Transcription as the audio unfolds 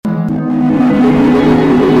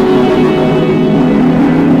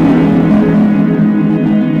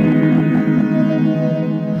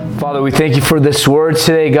thank you for this word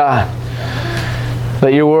today, God.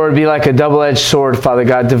 Let your word be like a double-edged sword, Father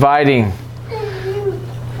God, dividing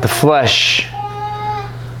the flesh,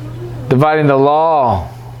 dividing the law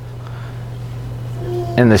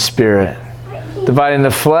and the spirit, dividing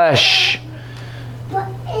the flesh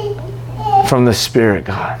from the spirit,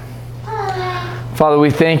 God. Father,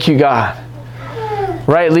 we thank you, God.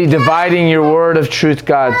 Rightly dividing your word of truth,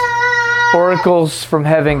 God. Oracles from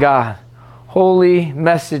heaven, God. Holy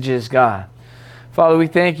messages, God. Father, we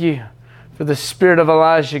thank you for the spirit of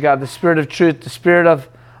Elijah, God. The spirit of truth, the spirit of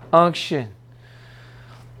unction,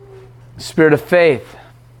 the spirit of faith.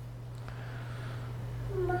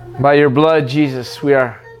 By your blood, Jesus, we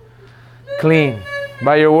are clean.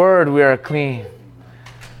 By your word, we are clean.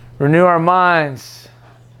 Renew our minds.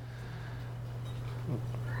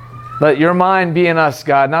 Let your mind be in us,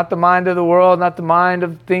 God. Not the mind of the world, not the mind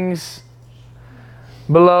of things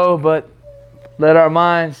below, but let our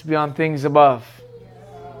minds be on things above.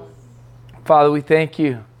 Father, we thank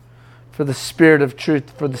you for the spirit of truth,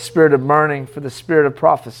 for the spirit of burning, for the spirit of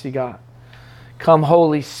prophecy, God. Come,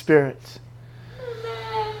 Holy Spirit.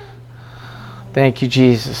 Thank you,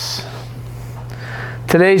 Jesus.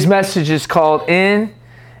 Today's message is called In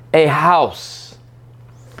a House.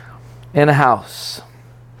 In a house.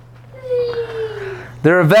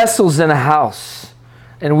 There are vessels in a house,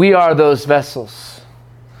 and we are those vessels.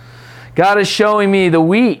 God is showing me the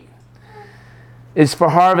wheat is for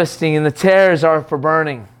harvesting and the tares are for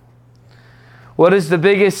burning. What is the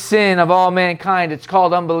biggest sin of all mankind? It's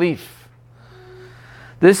called unbelief.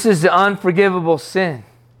 This is the unforgivable sin.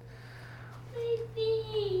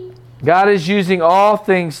 God is using all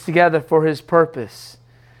things together for His purpose.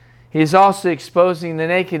 He is also exposing the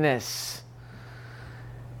nakedness.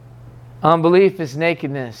 Unbelief is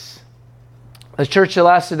nakedness. The church of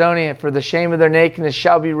Lacedonia, for the shame of their nakedness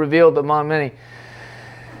shall be revealed among many.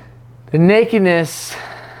 The nakedness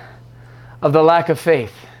of the lack of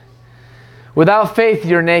faith. Without faith,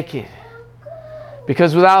 you're naked.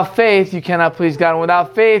 Because without faith, you cannot please God. And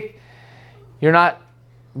without faith, you're not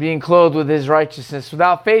being clothed with His righteousness.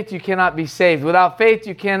 Without faith, you cannot be saved. Without faith,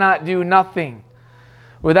 you cannot do nothing.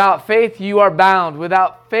 Without faith, you are bound.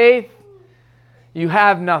 Without faith, you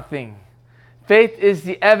have nothing. Faith is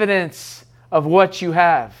the evidence of what you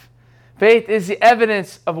have. Faith is the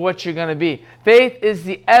evidence of what you're going to be. Faith is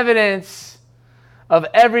the evidence of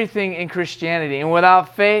everything in Christianity. And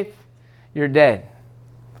without faith, you're dead.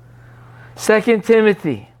 2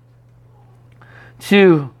 Timothy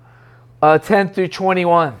 2, 10 through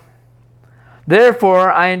 21.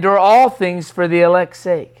 Therefore, I endure all things for the elect's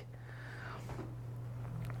sake.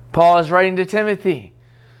 Paul is writing to Timothy.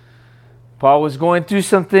 Paul was going through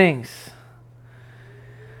some things.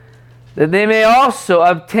 That they may also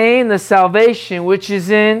obtain the salvation which is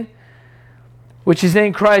in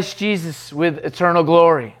Christ Jesus with eternal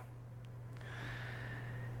glory.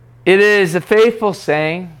 It is a faithful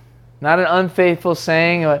saying, not an unfaithful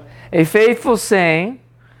saying, but a faithful saying.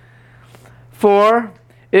 For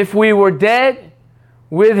if we were dead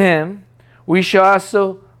with Him, we shall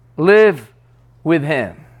also live with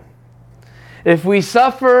Him. If we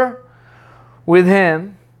suffer with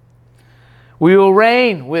Him, we will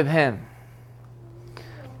reign with Him.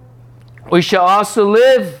 We shall also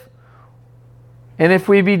live. And if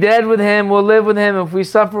we be dead with Him, we'll live with Him. If we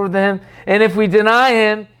suffer with Him, and if we deny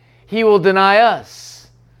Him, He will deny us.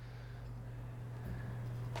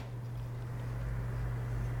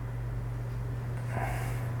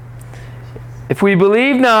 If we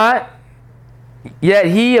believe not, yet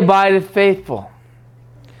He abideth faithful.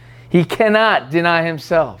 He cannot deny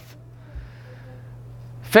Himself.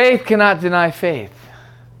 Faith cannot deny faith.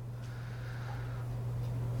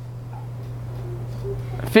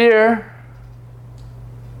 Fear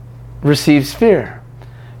receives fear.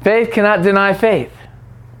 Faith cannot deny faith.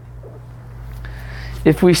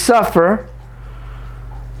 If we suffer,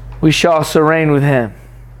 we shall also reign with Him.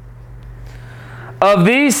 Of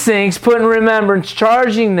these things put in remembrance,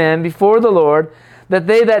 charging them before the Lord, that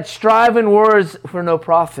they that strive in words for no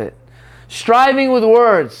profit. Striving with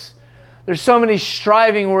words. There's so many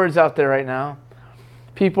striving words out there right now.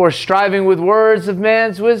 People are striving with words of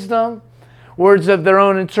man's wisdom, words of their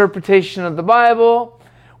own interpretation of the Bible,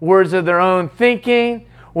 words of their own thinking,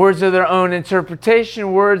 words of their own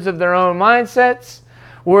interpretation, words of their own mindsets,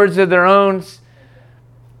 words of their own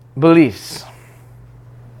beliefs.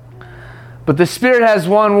 But the Spirit has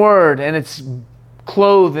one word, and it's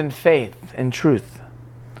clothed in faith and truth.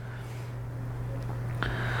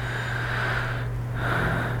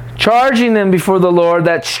 Charging them before the Lord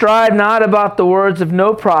that strive not about the words of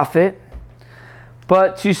no profit,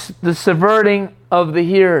 but to the subverting of the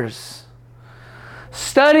hearers.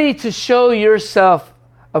 Study to show yourself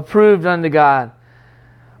approved unto God,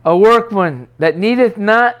 a workman that needeth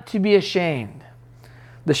not to be ashamed.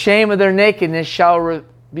 The shame of their nakedness shall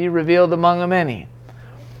be revealed among many.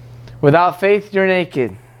 Without faith, you're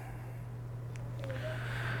naked.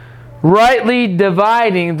 Rightly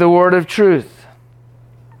dividing the word of truth.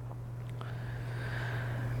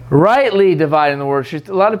 Rightly dividing the word of truth.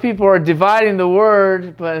 A lot of people are dividing the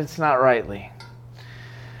word, but it's not rightly.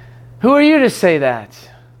 Who are you to say that?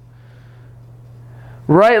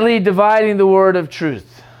 Rightly dividing the word of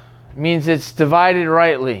truth means it's divided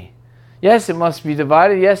rightly. Yes, it must be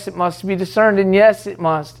divided. Yes, it must be discerned. And yes, it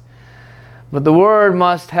must. But the word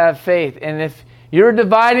must have faith. And if you're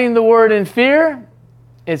dividing the word in fear,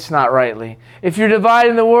 it's not rightly. If you're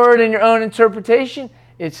dividing the word in your own interpretation,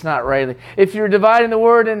 it's not rightly. If you're dividing the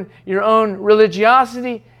word in your own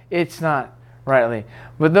religiosity, it's not rightly.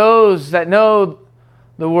 But those that know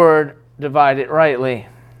the word divide it rightly.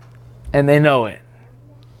 And they know it.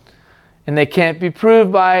 And they can't be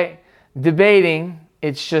proved by debating.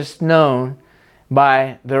 It's just known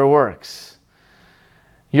by their works.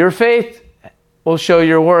 Your faith will show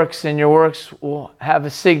your works, and your works will have a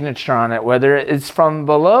signature on it, whether it's from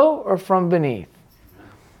below or from beneath.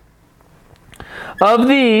 Of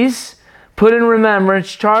these, put in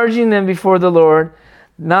remembrance, charging them before the Lord,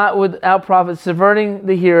 not without profit, subverting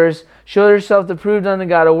the hearers, show yourself approved unto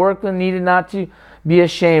God, a workman needed not to be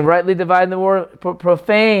ashamed, rightly dividing the word,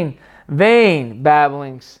 profane, vain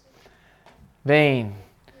babblings, vain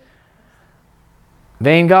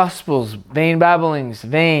gospels, vain babblings,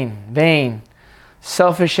 vain,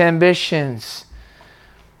 selfish ambitions,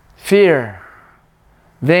 fear,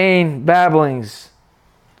 vain babblings,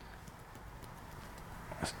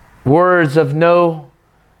 words of no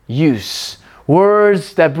use,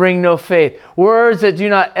 words that bring no faith, words that do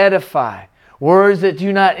not edify, words that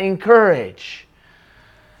do not encourage.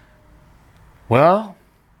 Well,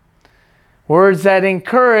 words that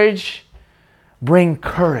encourage bring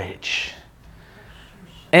courage.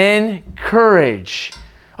 Encourage.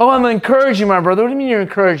 Oh, I'm encouraging my brother. What do you mean you're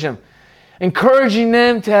encouraging them? Encouraging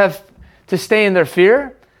them to stay in their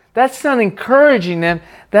fear? That's not encouraging them.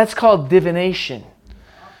 That's called divination.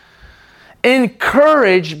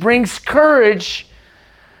 Encourage brings courage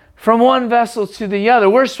from one vessel to the other.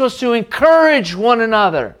 We're supposed to encourage one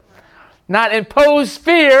another, not impose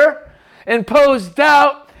fear, impose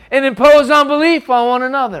doubt, and impose unbelief on one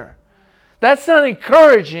another. That's not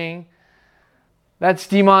encouraging. That's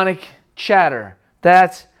demonic chatter.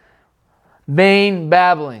 That's vain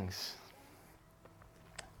babblings.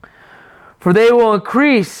 For they will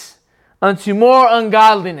increase unto more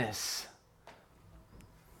ungodliness,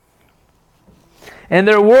 and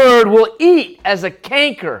their word will eat as a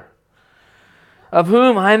canker, of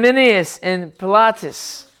whom Hymenaeus and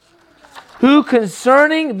Pilatus, who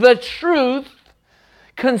concerning the truth,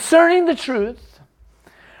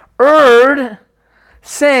 erred,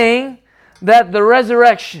 saying that the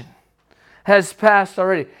resurrection has passed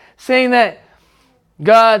already. Saying that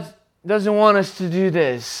God doesn't want us to do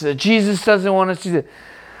this. Jesus doesn't want us to do this.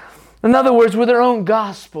 In other words, with their own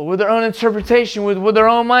gospel, with their own interpretation, with their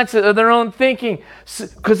own mindset, with their own thinking,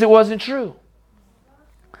 because it wasn't true.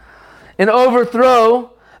 And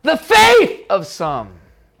overthrow the faith of some.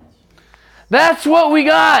 That's what we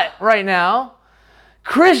got right now.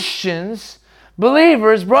 Christians,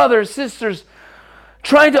 believers, brothers, sisters,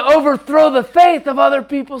 trying to overthrow the faith of other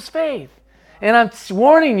people's faith. And I'm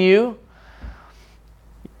warning you,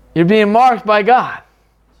 you're being marked by God.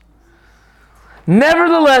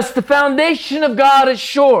 Nevertheless, the foundation of God is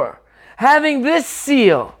sure, having this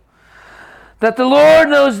seal, that the Lord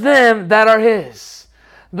knows them that are His.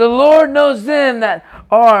 The Lord knows them that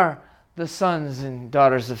are the sons and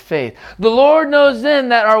daughters of faith. The Lord knows them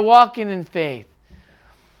that are walking in faith.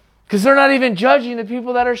 Because they're not even judging the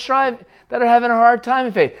people that are striving, that are having a hard time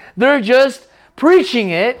in faith. They're just preaching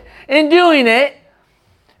it and doing it.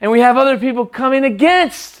 And we have other people coming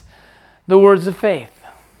against the words of faith.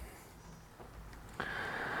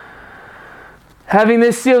 Having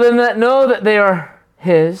this seal, them that know that they are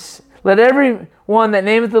His, let every one that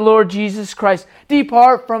nameth the Lord Jesus Christ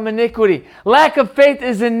depart from iniquity. Lack of faith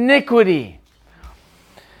is iniquity.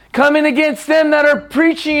 Coming against them that are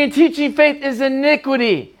preaching and teaching faith is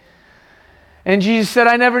iniquity. And Jesus said,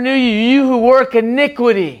 I never knew you, you who work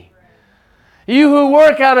iniquity. You who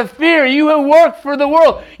work out of fear. You who work for the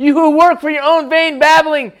world. You who work for your own vain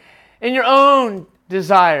babbling and your own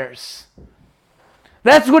desires.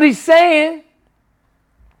 That's what He's saying.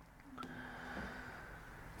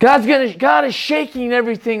 God is shaking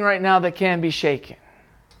everything right now that can be shaken.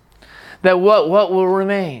 That what will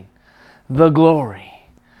remain? The glory,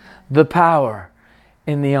 the power,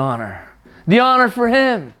 in the honor. The honor for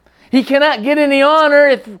Him. He cannot get any honor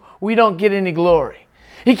if we don't get any glory.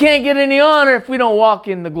 He can't get any honor if we don't walk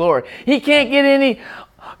in the glory. He can't get any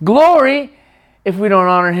glory if we don't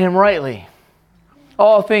honor Him rightly.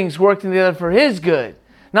 All things work together for His good,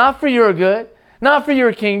 not for your good, not for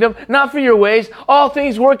your kingdom, not for your ways. All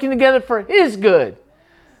things working together for His good.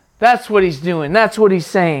 That's what He's doing. That's what He's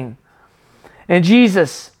saying. And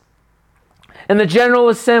Jesus, and the general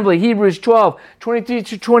assembly, Hebrews 12,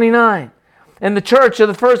 23-29, and the church of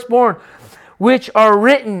the firstborn, which are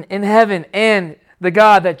written in heaven, and the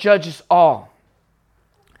God that judges all,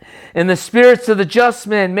 and the spirits of the just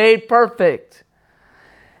men made perfect,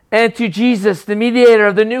 and to Jesus, the mediator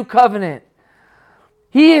of the new covenant.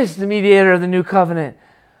 He is the mediator of the new covenant.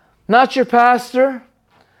 Not your pastor,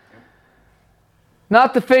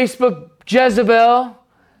 not the Facebook Jezebel,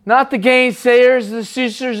 not the gainsayers, the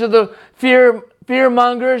soothsayers, or the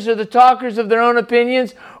fear-mongers, or the talkers of their own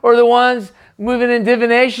opinions, or the ones moving in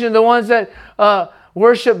divination, or the ones that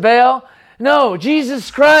worship Baal. No,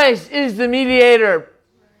 Jesus Christ is the mediator.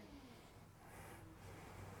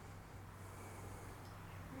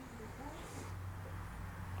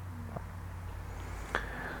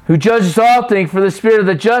 Who judges all things, for the spirit of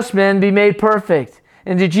the just men be made perfect.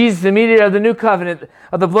 And to Jesus, the mediator of the new covenant,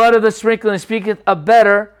 of the blood of the sprinkling, speaks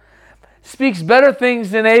better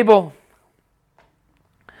things than Abel.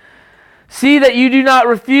 See that you do not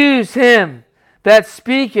refuse him that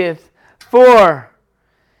speaketh, for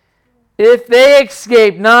if they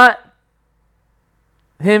escape not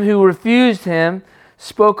him who refused him,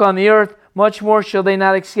 spoke on the earth, much more shall they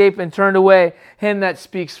not escape and turn away him that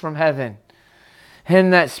speaks from heaven.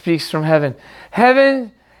 Him that speaks from heaven.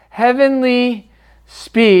 Heavenly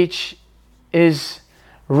speech is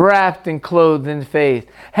wrapped and clothed in faith.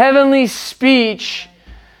 Heavenly speech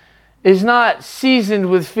is not seasoned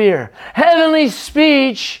with fear. Heavenly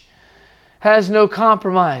speech has no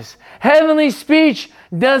compromise. Heavenly speech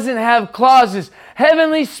doesn't have clauses.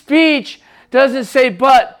 Heavenly speech doesn't say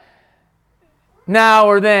but, now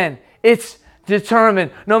or then. It's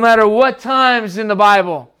determined. No matter what times in the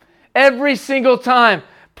Bible, every single time,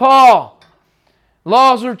 Paul,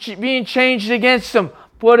 laws were being changed against him.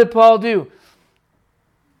 What did Paul do?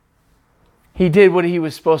 He did what he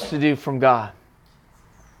was supposed to do from God.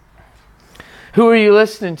 Who are you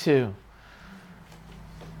listening to?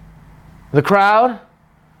 The crowd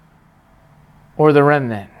or the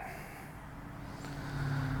remnant?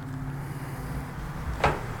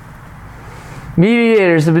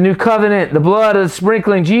 Mediators of the new covenant, the blood of the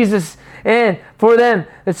sprinkling, Jesus, and for them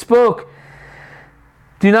that spoke,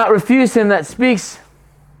 do not refuse him that speaks,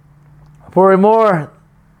 for more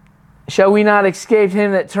shall we not escape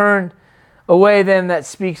him that turned away them that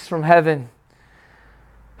speaks from heaven,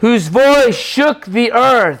 whose voice shook the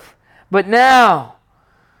earth, but now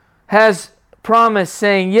has promised,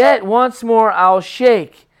 saying, yet once more I'll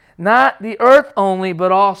shake, not the earth only,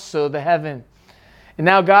 but also the heaven. And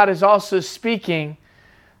now God is also speaking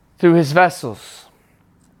through his vessels.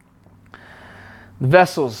 The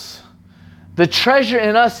vessels. The treasure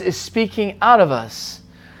in us is speaking out of us.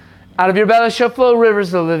 Out of your belly shall flow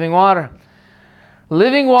rivers of living water.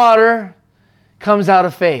 Living water comes out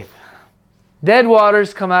of faith. Dead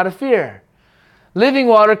waters come out of fear. Living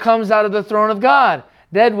water comes out of the throne of God.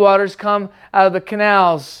 Dead waters come out of the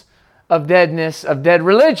canals of deadness, of dead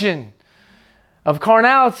religion, of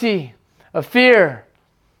carnality, of fear.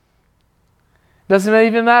 Doesn't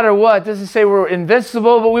even matter what. It doesn't say we're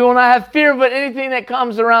invincible, but we will not have fear but anything that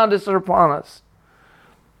comes around us or upon us.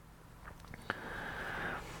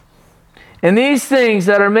 And these things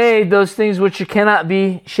that are made, those things which cannot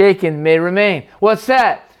be shaken, may remain. What's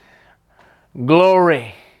that?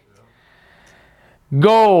 Glory.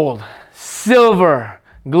 Gold, silver,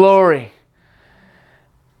 glory.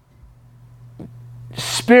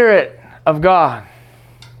 Spirit of God.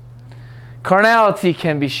 Carnality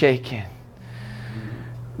can be shaken.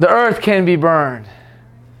 The earth can be burned.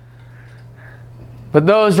 But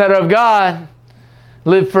those that are of God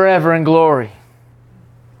live forever in glory.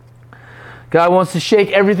 God wants to shake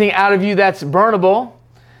everything out of you that's burnable,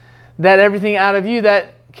 that everything out of you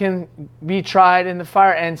that can be tried in the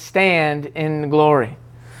fire and stand in glory.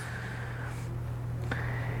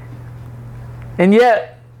 And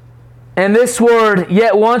this word,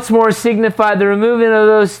 yet once more signified the removing of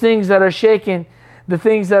those things that are shaken, the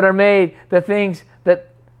things that are made, the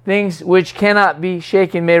things which cannot be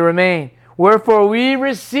shaken may remain. Wherefore we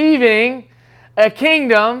receiving a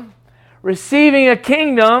kingdom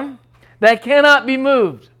that cannot be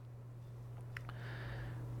moved.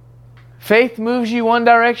 Faith moves you one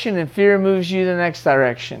direction and fear moves you the next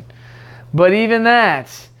direction. But even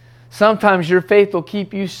that Sometimes your faith will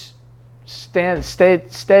keep you steadfast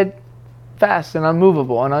and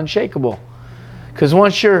unmovable and unshakable. Because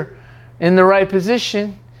once you're in the right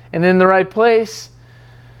position and in the right place,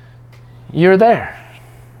 you're there.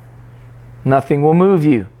 Nothing will move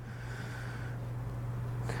you.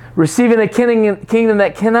 Receiving a kingdom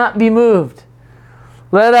that cannot be moved.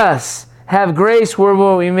 Let us have grace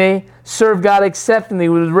whereby we may serve God acceptingly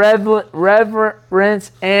with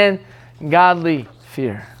reverence and godly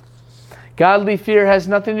fear. Godly fear has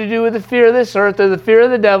nothing to do with the fear of this earth or the fear of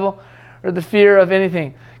the devil or the fear of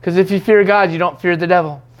anything. Because if you fear God, you don't fear the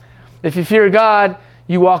devil. If you fear God,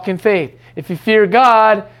 you walk in faith. If you fear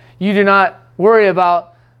God, you do not worry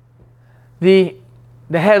about the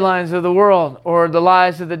headlines of the world or the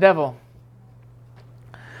lies of the devil.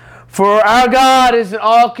 For our God is an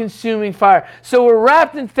all-consuming fire. So we're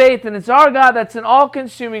wrapped in faith, and it's our God that's an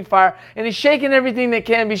all-consuming fire, and He's shaking everything that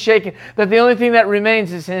can be shaken, that the only thing that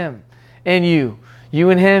remains is Him and you. You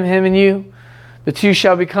and Him, Him and you. The two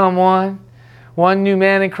shall become one. One new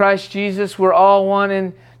man in Christ Jesus. We're all one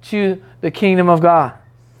into the kingdom of God.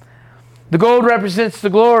 The gold represents the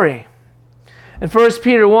glory. In 1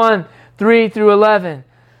 Peter 1, 3 through 11.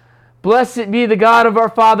 Blessed be the God of our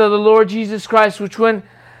Father, the Lord Jesus Christ, which when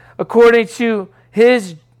according to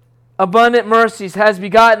His abundant mercies has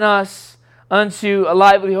begotten us unto a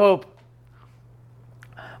lively hope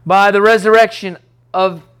by the resurrection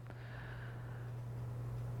of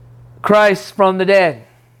Christ from the dead,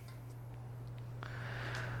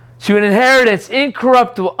 to an inheritance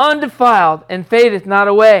incorruptible, undefiled, and fadeth not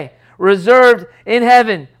away, reserved in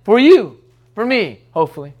heaven for you, for me,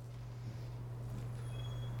 hopefully,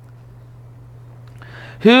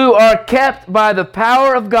 who are kept by the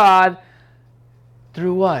power of God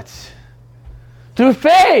through what? Through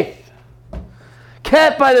faith.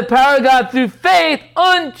 Kept by the power of God through faith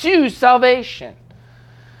unto salvation.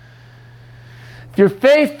 If your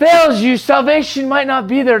faith fails you, salvation might not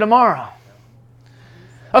be there tomorrow.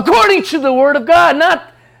 According to the Word of God,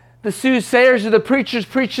 not the soothsayers or the preachers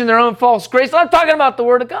preaching their own false grace. I'm talking about the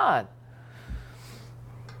Word of God.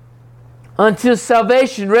 Until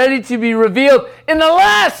salvation, ready to be revealed in the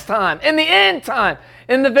last time, in the end time,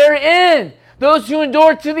 in the very end. Those who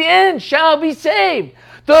endure to the end shall be saved.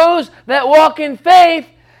 Those that walk in faith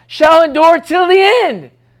shall endure till the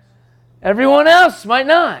end. Everyone else might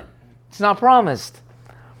not. It's not promised.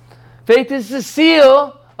 Faith is the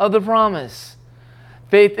seal of the promise.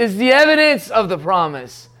 Faith is the evidence of the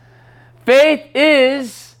promise. Faith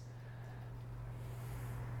is...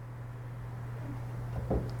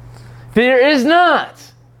 Fear is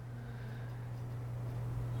not.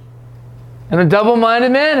 And a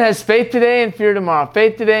double-minded man has faith today and fear tomorrow.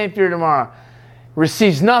 Faith today and fear tomorrow.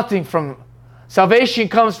 Receives nothing from... Salvation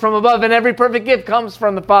comes from above, and every perfect gift comes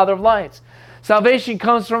from the Father of lights. Salvation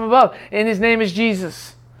comes from above, and His name is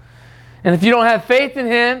Jesus. And if you don't have faith in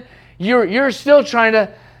Him, you're still trying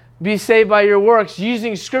to be saved by your works,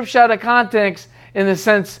 using Scripture out of context in the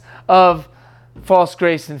sense of false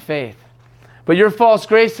grace and faith. But your false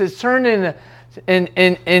grace has turned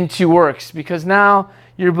into works, because now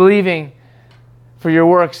you're believing for your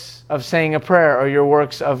works of saying a prayer or your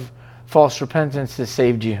works of false repentance that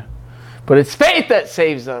saved you. But it's faith that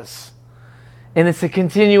saves us. And it's a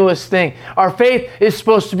continuous thing. Our faith is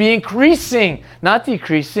supposed to be increasing, not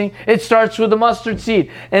decreasing. It starts with a mustard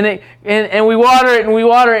seed. And we water it and we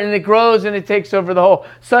water it, and it grows and it takes over the whole.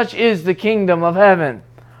 Such is the kingdom of heaven.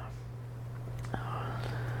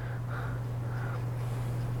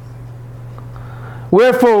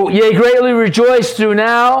 Wherefore, yea, greatly rejoice through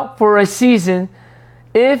now for a season,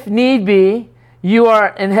 if need be, you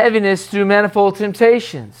are in heaviness through manifold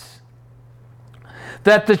temptations,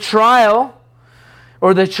 that the trial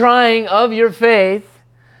or the trying of your faith,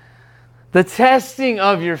 the testing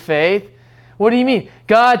of your faith, what do you mean?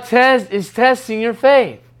 God is testing your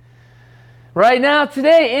faith. Right now,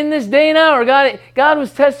 today, in this day and hour, God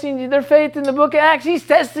was testing their faith in the book of Acts. He's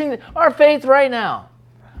testing our faith right now.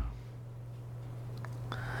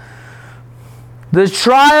 The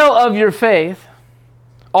trial of your faith,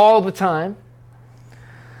 all the time,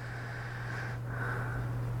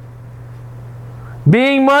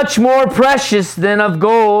 being much more precious than of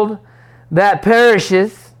gold that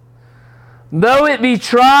perisheth, though it be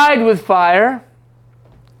tried with fire,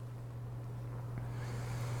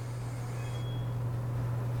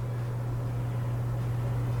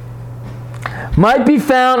 might be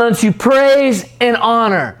found unto praise and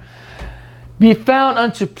honor. Be found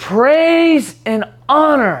unto praise and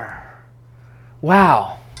honor.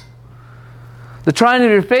 Wow. The trying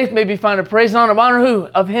of your faith may be found to praise and honor. Honor who?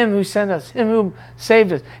 Of Him who sent us. Him who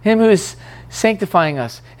saved us. Him who is sanctifying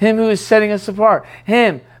us. Him who is setting us apart.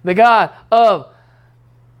 Him, the God of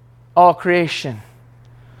all creation,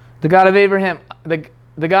 the God of Abraham,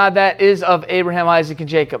 the God that is of Abraham, Isaac, and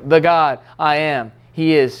Jacob, the God I am.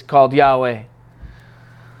 He is called Yahweh.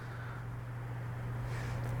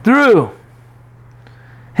 Through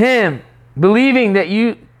Him, believing that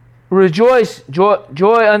you rejoice, joy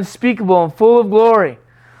unspeakable and full of glory.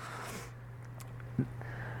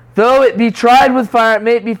 Though it be tried with fire, it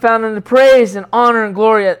may be found unto praise and honor and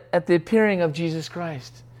glory at the appearing of Jesus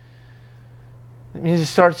Christ. It means it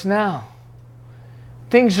starts now.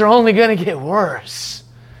 Things are only going to get worse.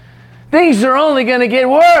 Things are only going to get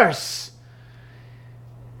worse.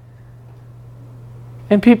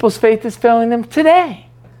 And people's faith is failing them today.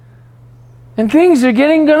 And things are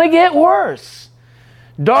going to get worse.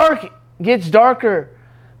 Dark gets darker,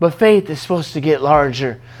 but faith is supposed to get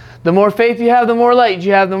larger. The more faith you have, the more light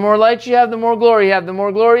you have. The more light you have, the more glory you have. The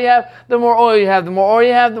more glory you have, the more oil you have. The more oil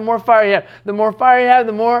you have, the more fire you have. The more fire you have,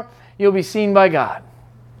 the more you'll be seen by God.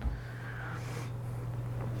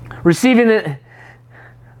 Receiving the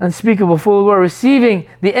unspeakable full of glory. Receiving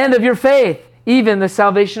the end of your faith, even the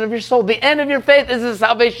salvation of your soul. The end of your faith is the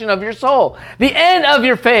salvation of your soul. The end of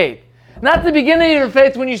your faith. Not the beginning of your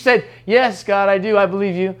faith when you said, yes, God, I do, I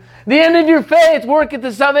believe you. The end of your faith, work at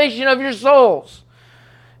the salvation of your souls,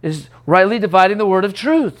 is rightly dividing the word of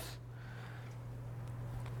truth.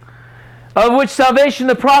 Of which salvation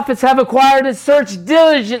the prophets have acquired and searched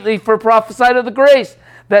diligently for prophesied of the grace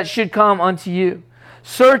that should come unto you.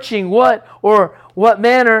 Searching what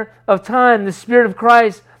manner of time the Spirit of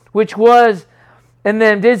Christ, which was and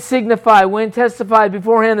then did signify when testified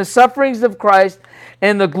beforehand the sufferings of Christ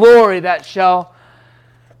and the glory that shall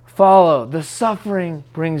follow. The suffering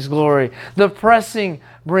brings glory. The pressing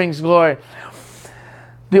brings glory.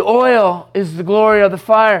 The oil is the glory of the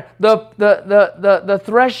fire. The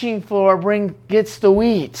threshing floor gets the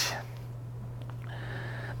wheat.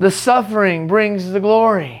 The suffering brings the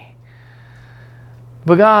glory.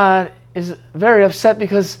 But God is very upset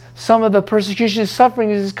because some of the persecution and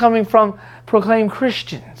suffering is coming from proclaimed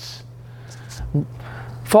Christians,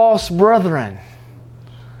 false brethren,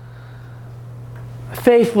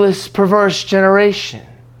 faithless, perverse generation.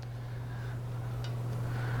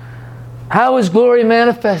 How is glory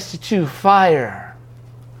manifested to fire?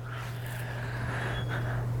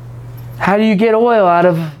 How do you get oil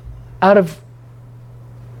out of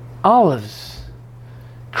olives?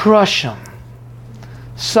 Crush them.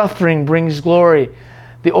 Suffering brings glory.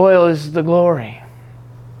 The oil is the glory.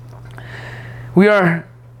 We are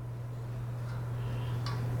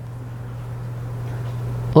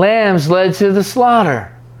lambs led to the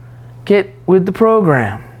slaughter. Get with the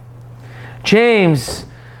program. James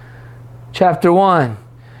chapter 1.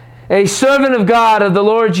 A servant of God, of the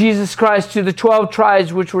Lord Jesus Christ, to the 12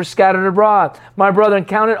 tribes which were scattered abroad. My brethren,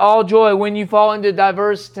 count it all joy when you fall into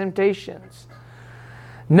diverse temptations,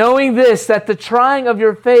 knowing this, that the trying of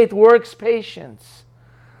your faith works patience.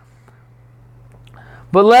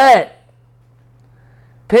 But let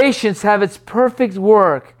patience have its perfect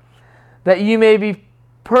work, that you may be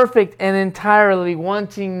perfect and entirely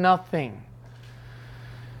wanting nothing.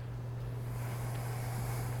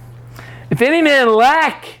 If any man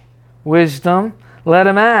lack wisdom, let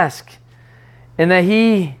him ask. And that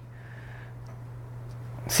he...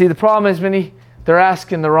 See, the problem is they're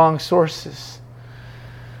asking the wrong sources.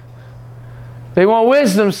 They want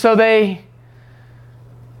wisdom, so they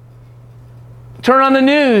turn on the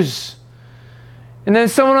news. And then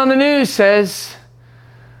someone on the news says,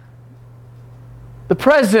 the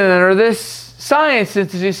president or this science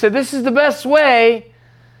institute said, this is the best way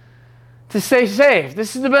to stay safe.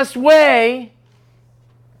 This is the best way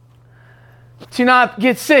to not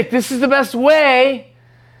get sick. This is the best way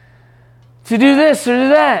to do this or do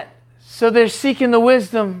that. So they're seeking the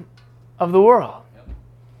wisdom of the world.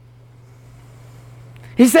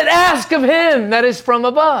 He said, ask of him that is from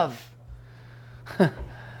above.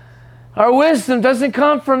 Our wisdom doesn't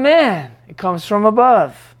come from man. It comes from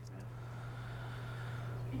above.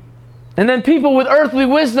 And then people with earthly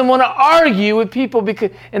wisdom want to argue with people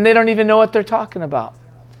and they don't even know what they're talking about.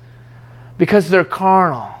 Because they're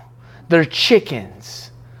carnal. They're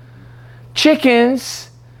chickens. Chickens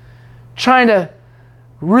trying to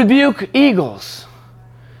rebuke eagles.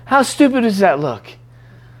 How stupid does that look?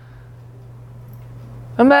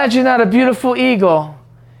 Imagine that, a beautiful eagle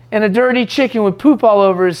and a dirty chicken with poop all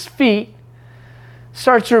over his feet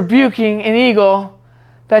starts rebuking an eagle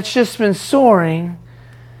that's just been soaring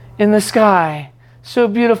in the sky. So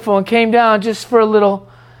beautiful, and came down just for a little,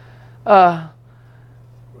 to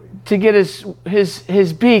get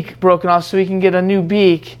his beak broken off so he can get a new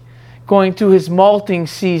beak, going through his molting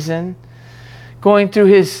season, going through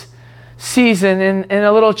his season, and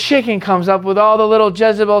a little chicken comes up with all the little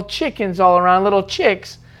Jezebel chickens all around, little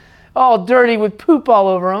chicks, all dirty with poop all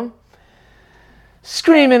over them,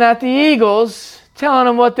 screaming at the eagles, telling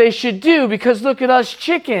them what they should do, because look at us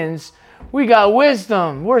chickens. We got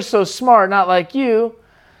wisdom. We're so smart, not like you.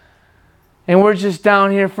 And we're just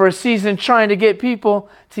down here for a season trying to get people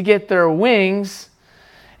to get their wings.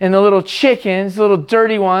 And the little chickens, little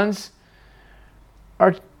dirty ones,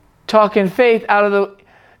 are talking faith out of the...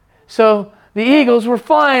 So the eagles were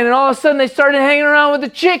flying, and all of a sudden they started hanging around with the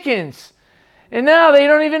chickens. And now they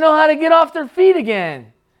don't even know how to get off their feet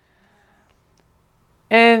again.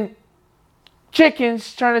 And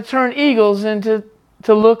chickens trying to turn eagles into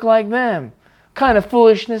to look like them. What kind of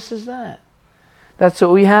foolishness is that? That's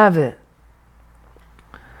what we have it.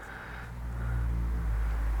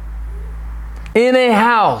 In a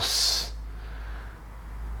house,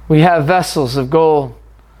 we have vessels of gold,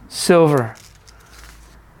 silver,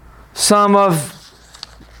 some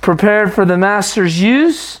prepared for the master's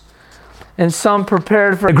use, and some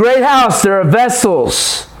prepared for a great house. There are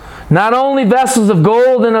vessels, not only vessels of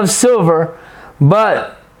gold and of silver,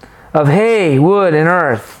 but of hay, wood, and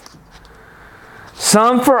earth.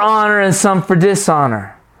 Some for honor and some for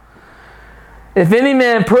dishonor. If any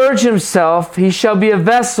man purge himself, he shall be a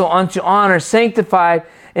vessel unto honor, sanctified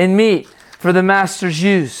and meet for the master's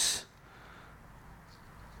use.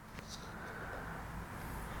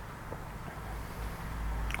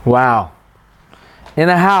 Wow. In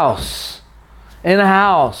a house.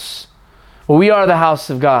 Well, we are the house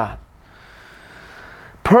of God.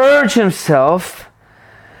 Purge himself,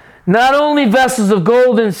 not only vessels of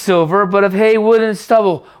gold and silver, but of hay, wood, and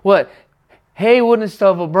stubble. What? Hay, wood, and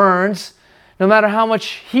stubble burns. No matter how much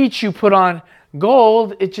heat you put on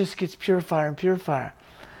gold, it just gets purifier and purifier.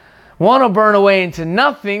 One will burn away into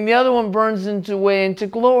nothing. The other one burns away into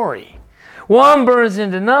glory. One burns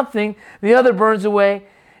into nothing. The other burns away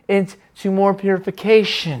into more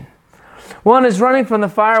purification. One is running from the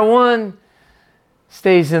fire. One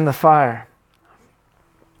stays in the fire.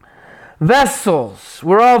 Vessels.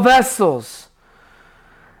 We're all vessels.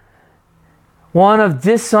 One of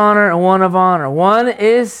dishonor and one of honor. One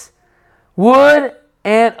is wood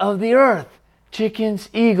and of the earth. Chickens,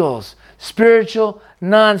 eagles. Spiritual,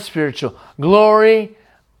 non-spiritual. Glory,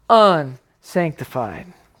 unsanctified.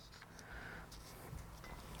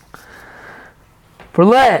 For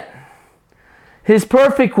let his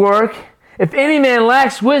perfect work, if any man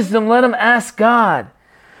lacks wisdom, let him ask God,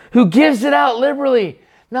 who gives it out liberally.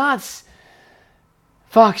 Not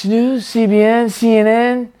Fox News, CBN,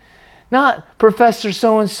 CNN, not Professor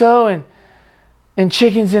so-and-so and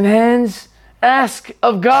chickens and hens. Ask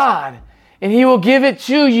of God, and He will give it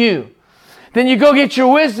to you. Then you go get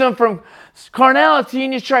your wisdom from carnality,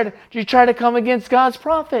 and you try to come against God's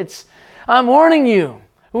prophets. I'm warning you,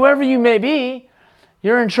 whoever you may be,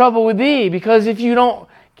 you're in trouble with thee, because if you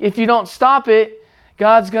don't stop it,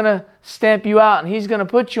 God's going to stamp you out, and He's going to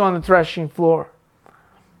put you on the threshing floor.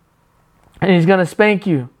 And He's going to spank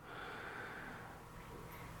you.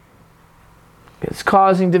 It's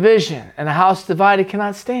causing division, and a house divided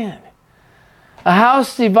cannot stand. A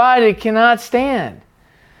house divided cannot stand.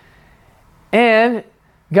 And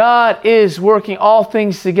God is working all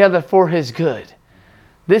things together for His good.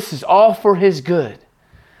 This is all for His good.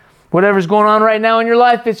 Whatever's going on right now in your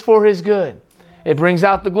life, it's for His good. It brings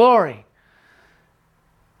out the glory.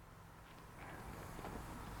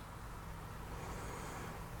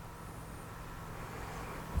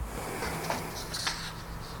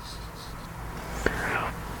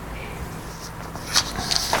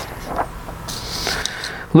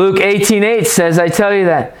 Luke 18:8 says, I tell you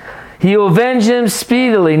that He will avenge them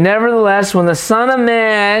speedily. Nevertheless, when the Son of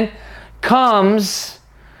Man comes,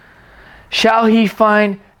 shall He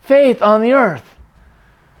find faith on the earth?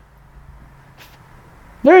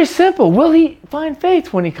 Very simple. Will He find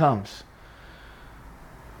faith when He comes?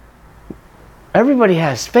 Everybody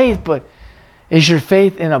has faith, but is your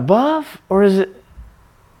faith in above or is it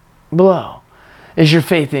below? Is your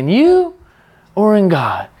faith in you or in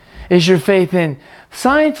God? Is your faith in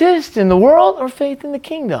scientists, in the world, or faith in the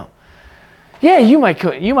kingdom? Yeah, you might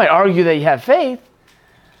argue that you have faith,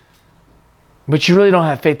 but you really don't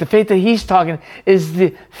have faith. The faith that he's talking is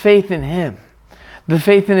the faith in Him. The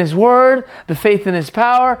faith in His Word, the faith in His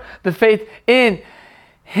power, the faith in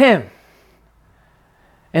Him,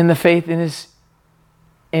 and the faith in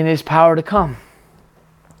His power to come.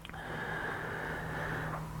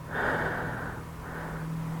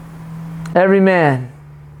 Every man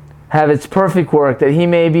have its perfect work, that he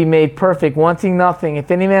may be made perfect, wanting nothing. If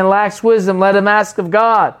any man lacks wisdom, let him ask of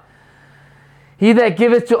God. He that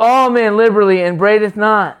giveth to all men liberally and braideth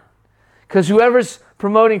not. Because whoever's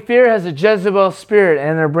promoting fear has a Jezebel spirit,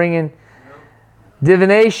 and they're bringing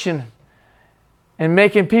divination and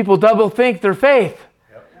making people double think their faith.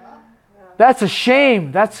 That's a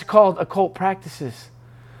shame. That's called occult practices.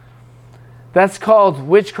 That's called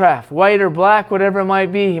witchcraft. White or black, whatever it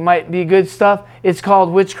might be. It might be good stuff. It's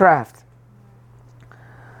called witchcraft.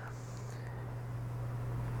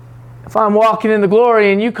 If I'm walking in the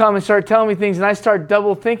glory and you come and start telling me things and I start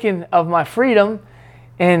double thinking of my freedom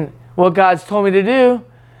and what God's told me to do,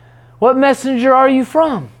 what messenger are you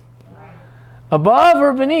from? Above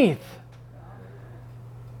or beneath?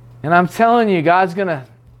 And I'm telling you, God's gonna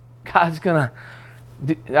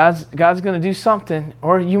do something,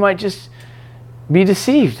 or you might just be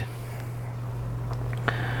deceived.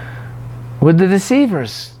 With the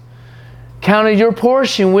deceivers, counted your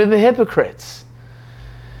portion with the hypocrites.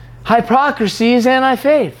 Hypocrisy is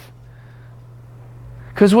anti-faith.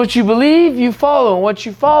 Because what you believe, you follow. And what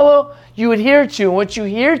you follow, you adhere to. And what you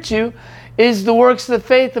adhere to is the works of the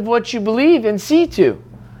faith of what you believe and see to.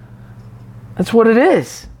 That's what it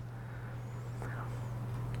is.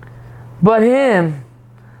 But him,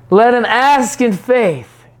 let him ask in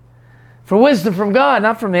faith. For wisdom from God,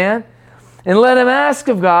 not from man. And let him ask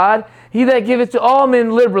of God, he that giveth to all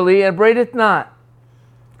men liberally, and upbraideth not.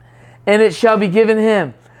 And it shall be given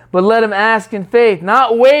him. But let him ask in faith,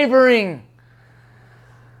 not wavering.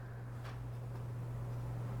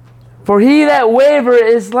 For he that wavereth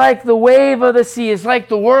is like the wave of the sea. It's like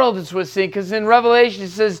the world is what's seen. Because in Revelation it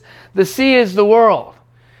says the sea is the world.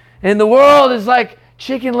 And the world is like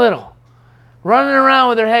Chicken Little. Running around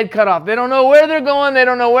with their head cut off. They don't know where they're going. They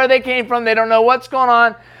don't know where they came from. They don't know what's going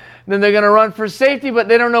on. Then they're going to run for safety, but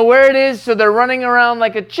they don't know where it is. So they're running around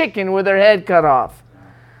like a chicken with their head cut off.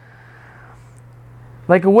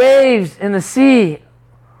 Like waves in the sea,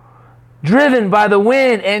 driven by the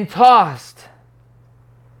wind and tossed.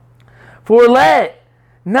 For let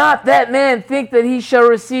not that man think that he shall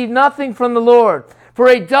receive nothing from the Lord. For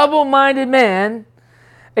a double-minded man,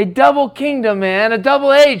 a double kingdom man, a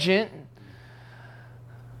double agent,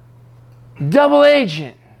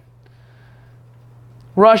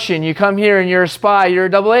 Russian, you come here and you're a spy, you're a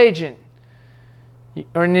double agent.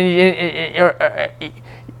 Or any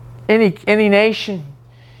nation.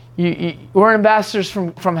 We're ambassadors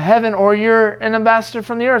from heaven, or you're an ambassador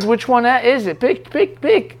from the earth. Which one is it?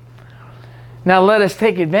 Pick. Now let us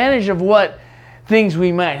take advantage of what things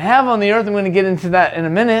we might have on the earth. I'm going to get into that in a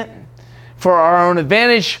minute. For our own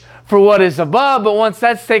advantage, for what is above. But once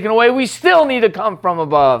that's taken away, we still need to come from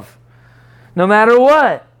above. No matter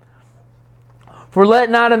what. For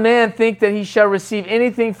let not a man think that he shall receive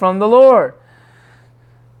anything from the Lord.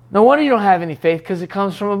 No wonder you don't have any faith, because it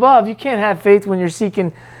comes from above. You can't have faith when you're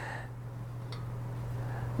seeking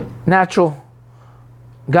natural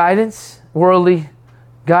guidance, worldly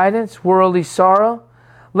sorrow.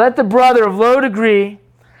 Let the brother of low degree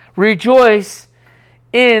rejoice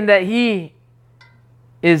in that he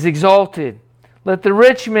is exalted. Let the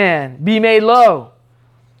rich man be made low,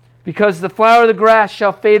 because the flower of the grass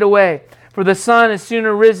shall fade away. For the sun is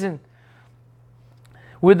sooner risen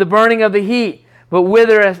with the burning of the heat, but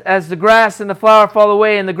wither as the grass and the flower fall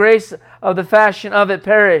away, and the grace of the fashion of it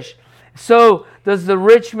perish. So does the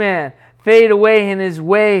rich man fade away in his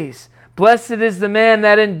ways. Blessed is the man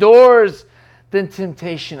that endures the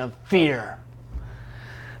temptation of fear.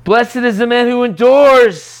 Blessed is the man who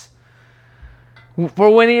endures.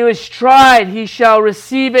 For when he is tried, he shall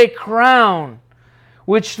receive a crown,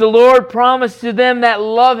 which the Lord promised to them that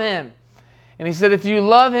love him. And he said, if you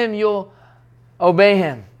love him, you'll obey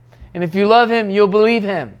him. And if you love him, you'll believe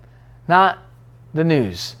him. Not the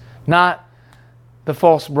news. Not the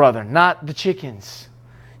false brother. Not the chickens.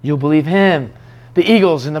 You'll believe him. The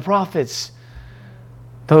eagles and the prophets.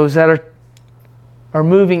 Those that are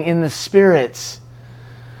moving in the Spirit.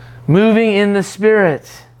 Moving in the Spirit.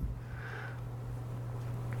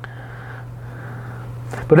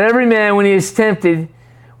 But every man, when he is tempted,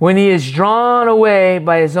 when he is drawn away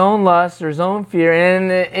by his own lust or his own fear,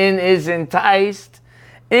 and is enticed,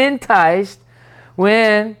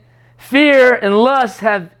 when fear and lust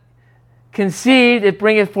have conceived, it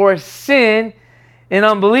bringeth forth sin and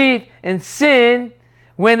unbelief, and sin,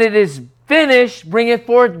 when it is finished, bringeth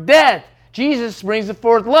forth death. Jesus brings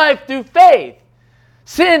forth life through faith.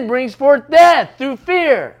 Sin brings forth death through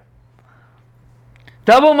fear.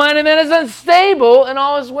 Double-minded man is unstable in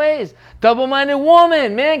all his ways. Double-minded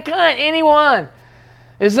woman, mankind, anyone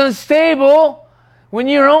is unstable when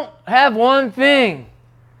you don't have one thing.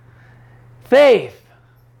 Faith.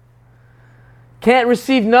 Can't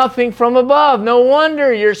receive nothing from above. No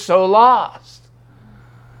wonder you're so lost.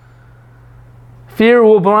 Fear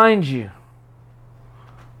will blind you.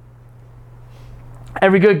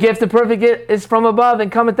 Every good gift and perfect gift is from above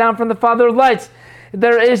and cometh down from the Father of lights.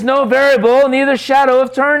 There is no variable, neither shadow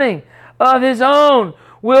of turning. Of his own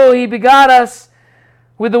will he begot us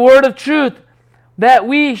with the word of truth, that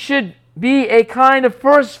we should be a kind of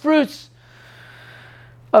first fruits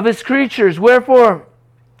of his creatures. Wherefore,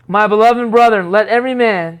 my beloved brethren, let every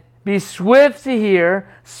man be swift to hear,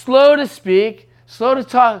 slow to speak, slow to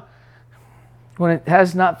talk when it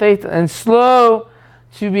has not faith, and slow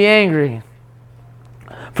to be angry.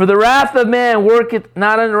 For the wrath of man worketh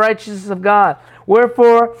not in the righteousness of God.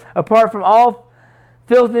 Wherefore, apart from all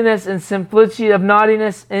filthiness and simplicity of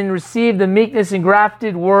naughtiness, and receive the meekness and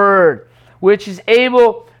grafted word, which is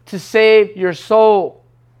able to save your soul.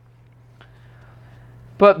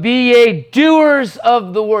 But be ye doers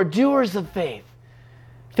of the word, doers of faith,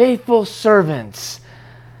 faithful servants,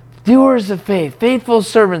 doers of faith, faithful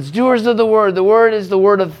servants, doers of the word. The word is the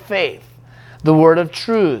word of faith, the word of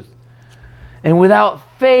truth. And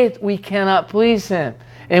without faith, we cannot please him.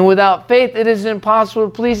 And without faith, it is impossible to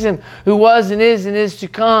please him who was and is to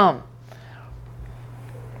come.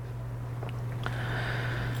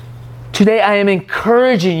 Today, I am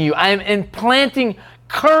encouraging you. I am implanting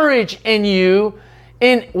courage in you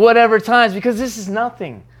in whatever times, because this is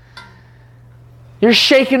nothing. You're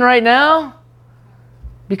shaking right now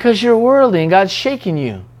because you're worldly and God's shaking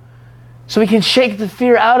you. So he can shake the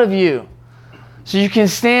fear out of you. So you can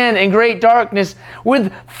stand in great darkness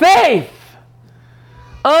with faith.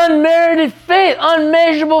 Unmerited faith,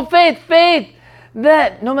 unmeasurable faith, faith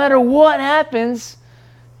that no matter what happens,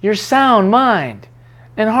 your sound mind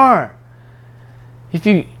and heart. If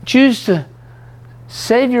you choose to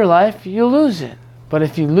save your life, you'll lose it. But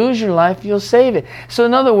if you lose your life, you'll save it. So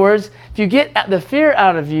in other words, if you get the fear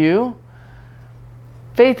out of you,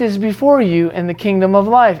 faith is before you in the kingdom of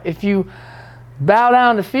life. If you bow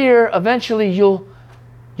down to fear, eventually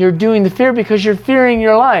you're doing the fear because you're fearing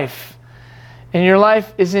your life. And your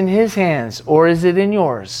life is in his hands, or is it in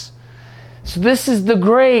yours? So this is the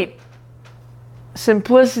great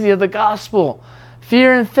simplicity of the gospel.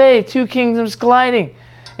 Fear and faith, two kingdoms colliding.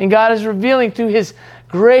 And God is revealing through his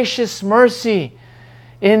gracious mercy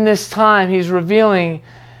in this time. He's revealing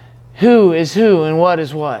who is who and what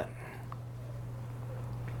is what.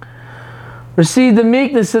 Receive the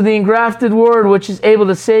meekness of the engrafted word, which is able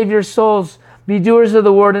to save your souls. Be doers of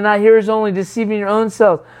the word and not hearers only, deceiving your own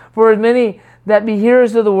selves. For as many that be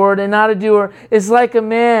hearers of the word and not a doer is like a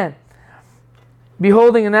man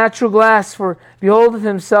beholding a natural glass, for beholdeth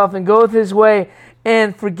himself and goeth his way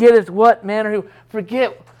and forgetteth what manner he...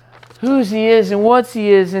 Forget whose he is and what's he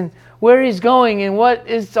is and where he's going and what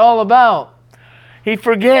it's all about. He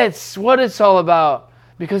forgets what it's all about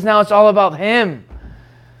because now it's all about him.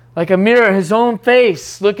 Like a mirror, his own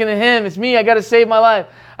face, looking at him. It's me, I got to save my life.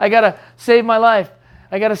 I got to save my life.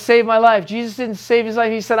 I got to save my life. Jesus didn't save his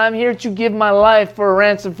life. He said, I'm here to give my life for a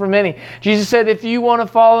ransom for many. Jesus said, if you want to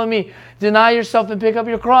follow me, deny yourself and pick up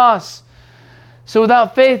your cross. So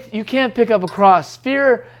without faith, you can't pick up a cross.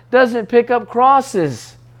 Fear doesn't pick up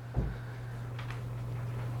crosses.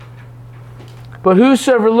 But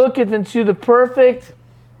whosoever looketh into the perfect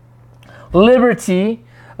liberty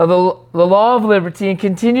of the law of liberty and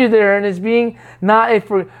continue therein, is being not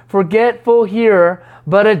a forgetful hearer,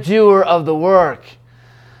 but a doer of the work.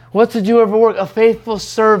 What's a doer of the work? A faithful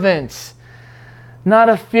servant, not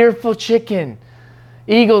a fearful chicken.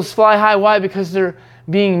 Eagles fly high. Why? Because they're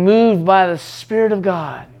being moved by the Spirit of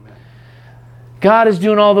God. God is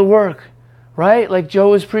doing all the work, right? Like Joe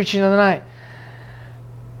was preaching the other night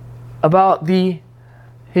about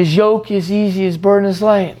his yoke is easy, his burden is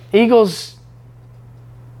light. Eagles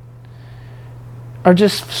are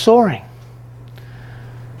just soaring.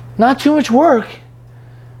 Not too much work,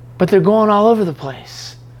 but they're going all over the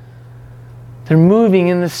place. They're moving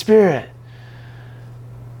in the Spirit.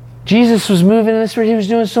 Jesus was moving in the Spirit. He was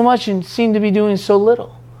doing so much and seemed to be doing so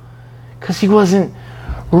little because he wasn't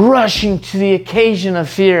rushing to the occasion of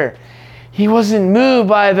fear. He wasn't moved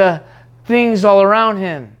by the things all around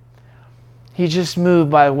him. He just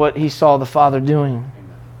moved by what he saw the Father doing.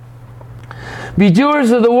 Be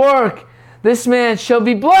doers of the work. This man shall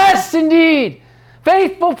be blessed indeed.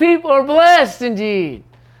 Faithful people are blessed indeed.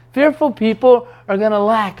 Fearful people are going to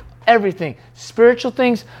lack everything. Spiritual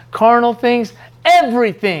things, carnal things,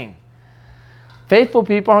 everything. Faithful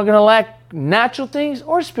people aren't going to lack natural things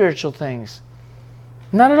or spiritual things.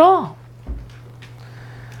 Not at all.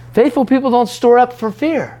 Faithful people don't store up for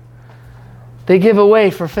fear. They give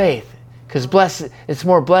away for faith. Because it's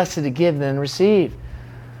more blessed to give than receive.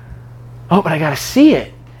 Oh, but I got to see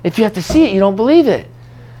it. If you have to see it, you don't believe it.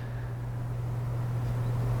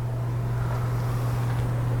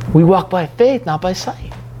 We walk by faith, not by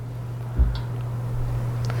sight.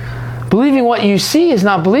 Believing what you see is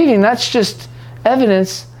not believing. That's just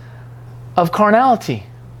evidence of carnality.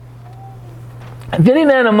 If any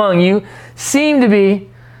man among you seem to be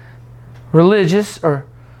religious or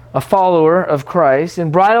a follower of Christ,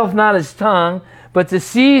 and bridleth not his tongue, but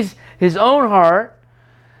deceives his own heart,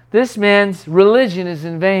 this man's religion is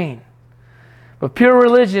in vain. But pure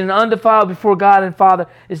religion and undefiled before God and Father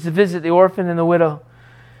is to visit the orphan and the widow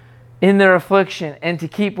in their affliction, and to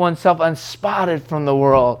keep oneself unspotted from the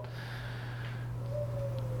world.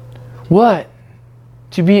 What?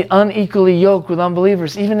 To be unequally yoked with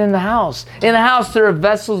unbelievers, even in the house. In the house there are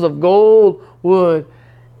vessels of gold, wood,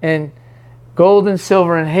 and gold and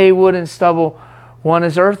silver, and hay, wood, and stubble. One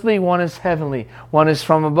is earthly, one is heavenly. One is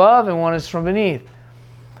from above, and one is from beneath.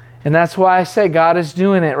 And that's why I say God is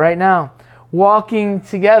doing it right now. Walking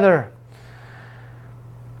together.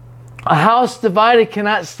 A house divided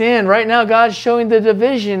cannot stand. Right now God's showing the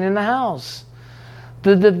division in the house.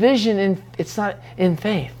 The division, it's not in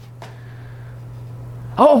faith.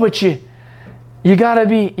 Oh, but you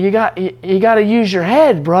gotta use your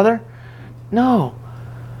head, brother. No.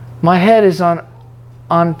 My head is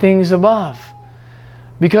on things above.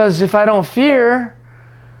 Because if I don't fear,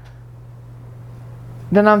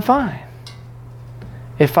 then I'm fine.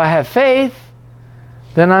 If I have faith,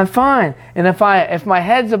 then I'm fine. And if my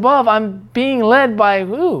head's above, I'm being led by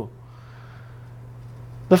who?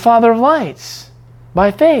 The Father of lights.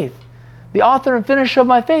 By faith. The author and finisher of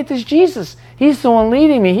my faith is Jesus. He's the one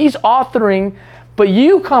leading me. He's authoring. But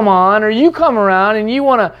you come on, or you come around and you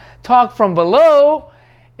want to talk from below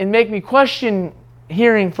and make me question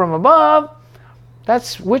hearing from above.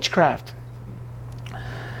 That's witchcraft.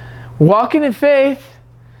 Walking in faith.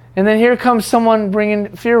 And then here comes someone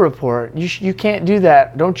bringing fear report. You can't do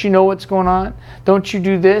that. Don't you know what's going on? Don't you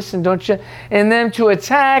do this? And don't you? And then to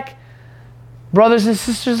attack brothers and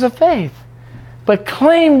sisters of faith. But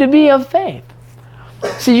claim to be of faith.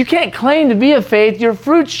 See, you can't claim to be of faith. Your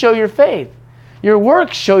fruits show your faith. Your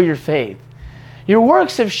works show your faith. Your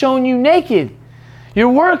works have shown you naked. Your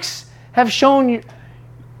works have shown you,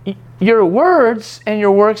 your words and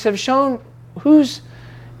your works have shown whose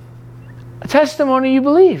testimony you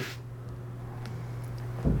believe.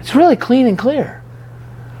 It's really clean and clear.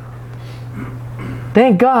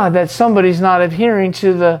 Thank God that somebody's not adhering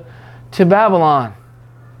to Babylon.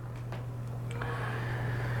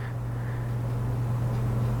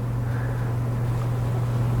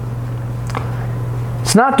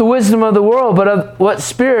 It's not the wisdom of the world, but of what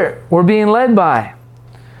spirit we're being led by.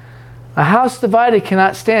 A house divided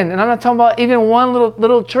cannot stand. And I'm not talking about even one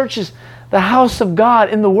little churches. The house of God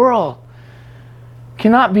in the world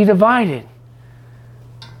cannot be divided.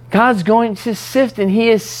 God's going to sift, and He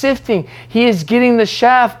is sifting. He is getting the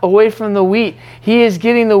chaff away from the wheat. He is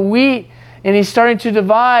getting the wheat, and He's starting to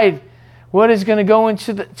divide what is going to go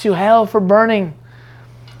to hell for burning,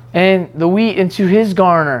 and the wheat into His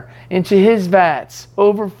garner, into His vats,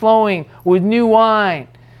 overflowing with new wine.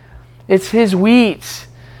 It's His wheat.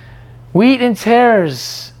 Wheat and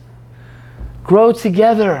tares grow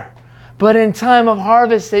together. But in time of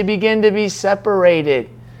harvest, they begin to be separated.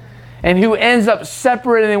 And who ends up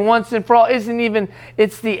separating once and for all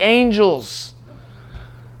it's the angels.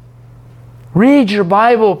 Read your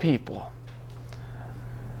Bible, people.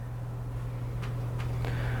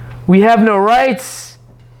 We have no rights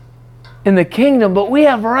in the kingdom, but we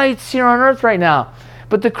have rights here on earth right now.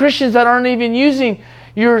 But the Christians that aren't even using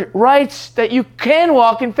your rights that you can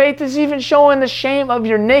walk in faith is even showing the shame of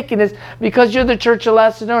your nakedness, because you're the church of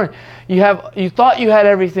Lacedonia. You thought you had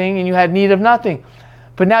everything and you had need of nothing.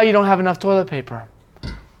 But now you don't have enough toilet paper.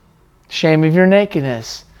 Shame of your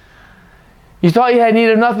nakedness. You thought you had need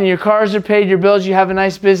of nothing. Your cars are paid, your bills, you have a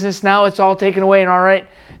nice business. Now it's all taken away and all right.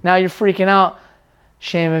 Now you're freaking out.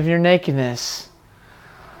 Shame of your nakedness.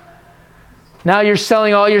 Now you're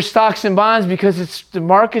selling all your stocks and bonds because the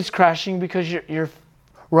market's crashing because you're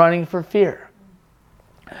running for fear.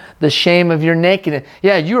 The shame of your nakedness.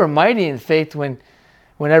 Yeah, you were mighty in faith when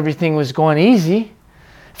everything was going easy.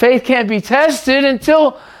 Faith can't be tested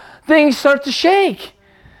until things start to shake.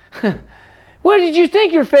 What did you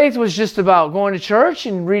think your faith was just about? Going to church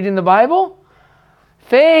and reading the Bible?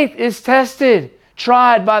 Faith is tested,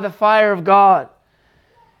 tried by the fire of God.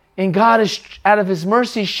 And God is, out of His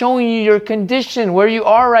mercy, showing you your condition, where you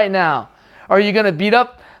are right now. Are you going to beat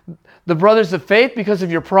up the brothers of faith because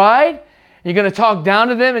of your pride? You're going to talk down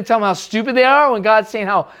to them and tell them how stupid they are when God's saying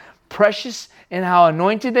how precious and how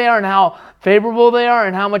anointed they are and how favorable they are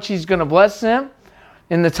and how much He's going to bless them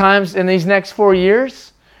in these next 4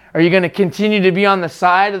 years? Are you going to continue to be on the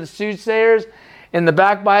side of the soothsayers and the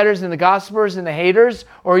backbiters and the gossipers and the haters?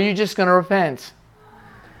 Or are you just going to repent?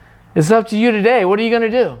 It's up to you today. What are you going to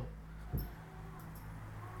do?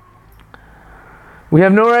 We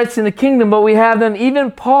have no rights in the kingdom, but we have them.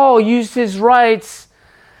 Even Paul used his rights,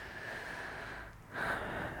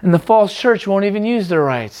 and the false church won't even use their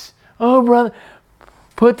rights. Oh, brother,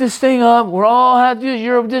 put this thing up. We're all have to do is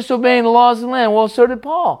you're disobeying the laws of the land. Well, so did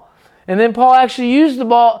Paul. And then Paul actually used the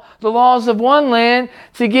laws of one land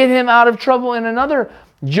to get him out of trouble in another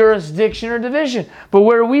jurisdiction or division. But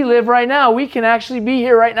where we live right now, we can actually be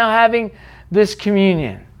here right now having this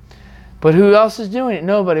communion. But who else is doing it?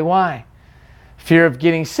 Nobody. Why? Fear of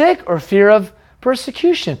getting sick or fear of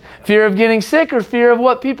persecution? Fear of getting sick or fear of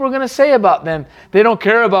what people are going to say about them? They don't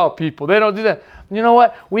care about people. They don't do that. You know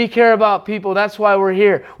what? We care about people. That's why we're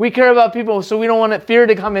here. We care about people, so we don't want fear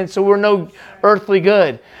to come in, so we're no earthly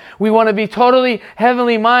good. We want to be totally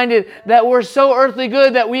heavenly minded, that we're so earthly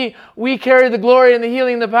good that we carry the glory and the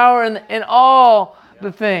healing and the power and all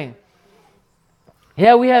the thing.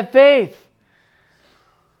 Yeah, we have faith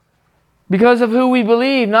because of who we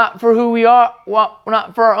believe, not for who we are, well,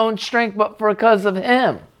 not for our own strength, but because of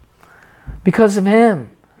Him. Because of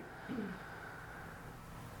Him.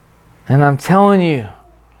 And I'm telling you,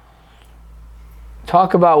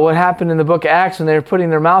 talk about what happened in the book of Acts when they were putting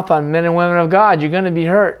their mouth on men and women of God. You're going to be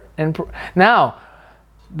hurt. And now,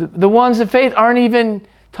 the ones of faith aren't even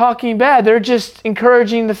talking bad. They're just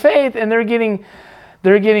encouraging the faith, and they're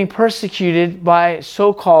getting persecuted by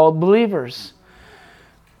so-called believers.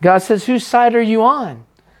 God says, whose side are you on?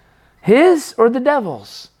 His or the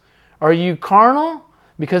devil's? Are you carnal?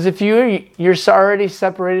 Because if you're already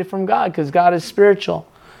separated from God, because God is spiritual.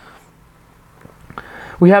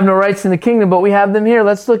 We have no rights in the kingdom, but we have them here.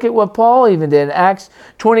 Let's look at what Paul even did. Acts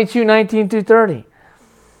 22:19 through 30.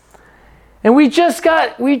 And we just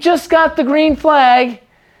got the green flag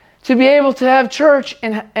to be able to have church,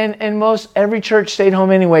 and most every church stayed home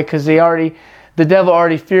anyway, because the devil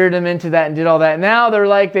already feared them into that and did all that. Now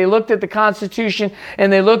they looked at the Constitution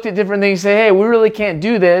and they looked at different things and say, hey, we really can't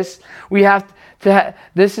do this. We have to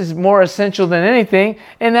this is more essential than anything.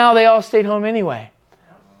 And now they all stayed home anyway.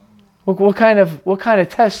 What kind of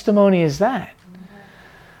testimony is that?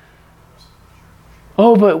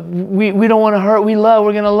 Oh, but we don't want to hurt. We love.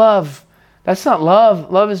 We're going to love. That's not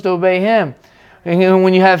love. Love is to obey Him. And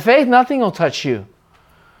when you have faith, nothing will touch you.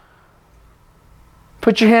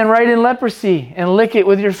 Put your hand right in leprosy and lick it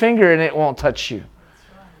with your finger and it won't touch you.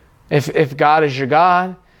 If God is your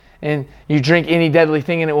God, and you drink any deadly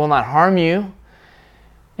thing and it will not harm you.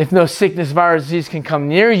 If no sickness, virus, disease can come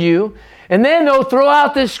near you. And then they'll throw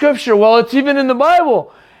out this scripture. Well, it's even in the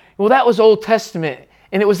Bible. Well, that was Old Testament.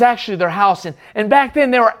 And it was actually their house. And back then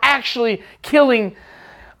they were actually killing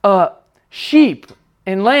sheep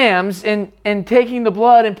and lambs and taking the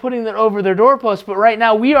blood and putting it over their doorposts. But right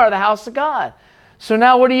now we are the house of God. So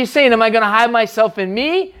now what are you saying? Am I going to hide myself in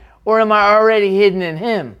me, or am I already hidden in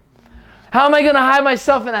Him? How am I going to hide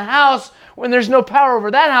myself in a house when there's no power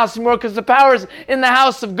over that house anymore, because the power is in the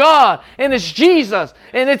house of God, and it's Jesus,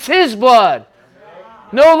 and it's His blood.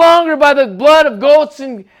 No longer by the blood of goats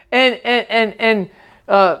and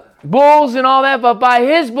bulls and all that, but by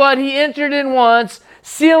His blood He entered in once,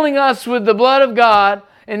 sealing us with the blood of God,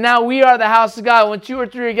 and now we are the house of God. When 2 or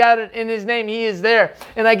 3 are gathered in His name, He is there.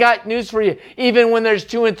 And I got news for you. Even when there's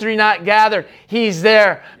 2 and 3 not gathered, He's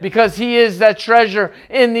there, because He is that treasure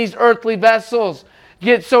in these earthly vessels.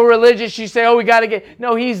 Get so religious, you say, oh, we got to get...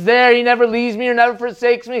 No, He's there. He never leaves me or never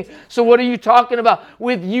forsakes me. So what are you talking about?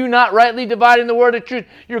 With you not rightly dividing the word of truth,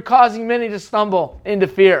 you're causing many to stumble into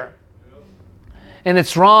fear. And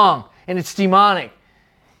it's wrong. And it's demonic.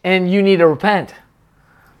 And you need to repent.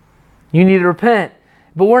 You need to repent.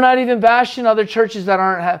 But we're not even bashing other churches that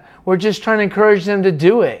aren't... We're just trying to encourage them to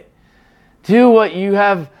do it. Do what you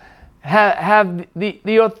have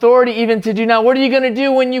the authority even to do now. What are you going to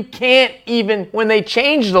do when you can't even, when they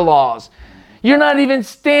change the laws? You're not even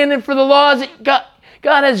standing for the laws that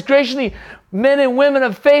God has graciously, men and women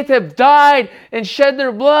of faith have died and shed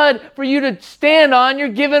their blood for you to stand on. You're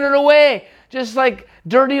giving it away. Just like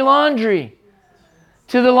dirty laundry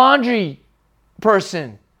to the laundry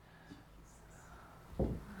person.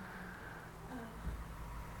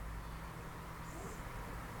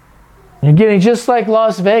 You're getting just like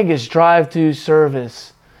Las Vegas drive-through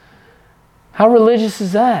service. How religious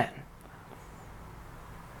is that?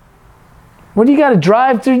 What do you got to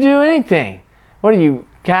drive through to do anything? What are you,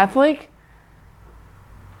 Catholic?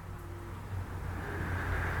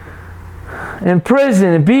 In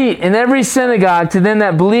prison and beat in every synagogue to them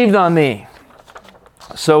that believed on me.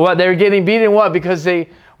 So what? They were getting beaten what? Because they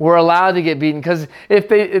were allowed to get beaten. Because if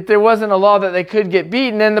there wasn't a law that they could get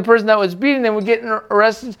beaten, then the person that was beating them would get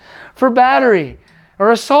arrested for battery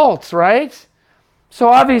or assaults, right? So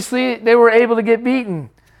obviously they were able to get beaten.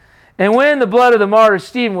 And when the blood of the martyr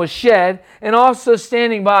Stephen was shed, and also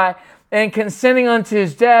standing by, and consenting unto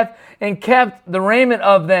his death, and kept the raiment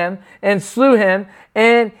of them, and slew him,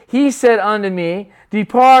 and he said unto me,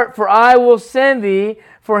 Depart, for I will send thee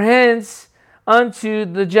for hence unto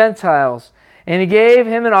the Gentiles. And he gave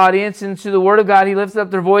him an audience, and to the word of God he lifted up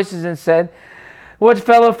their voices and said, What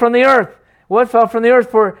fell from the earth? What fell from the earth?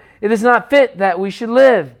 For it is not fit that we should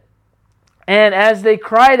live. And as they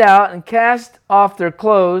cried out and cast off their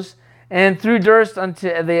clothes, and threw dust unto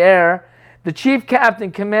the air, the chief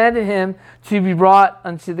captain commanded him to be brought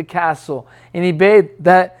unto the castle. And he bade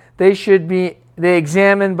that they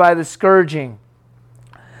examined by the scourging,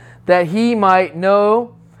 that he might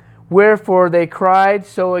know wherefore they cried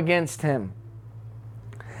so against him.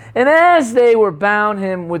 And as they were bound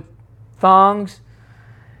him with thongs,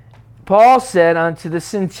 Paul said unto the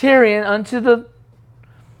centurion, unto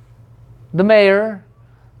the mayor,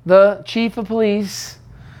 the chief of police,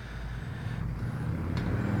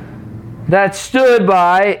 that stood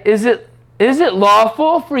by, is it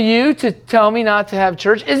lawful for you to tell me not to have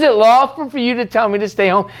church? Is it lawful for you to tell me to stay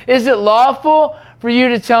home? Is it lawful for you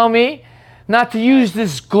to tell me not to use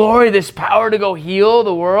this glory, this power to go heal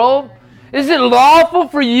the world? Is it lawful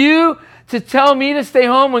for you to tell me to stay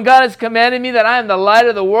home when God has commanded me that I am the light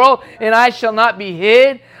of the world and I shall not be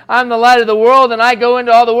hid? I'm the light of the world, and I go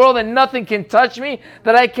into all the world, and nothing can touch me,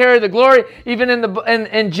 that I carry the glory. Even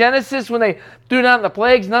in Genesis, when they threw down the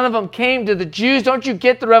plagues, none of them came to the Jews. Don't you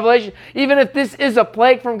get the revelation? Even if this is a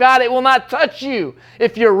plague from God, it will not touch you.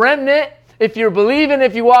 If you're remnant, if you're believing,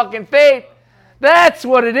 if you walk in faith, that's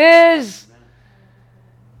what it is.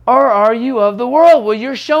 Or are you of the world? Well,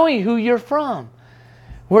 you're showing who you're from.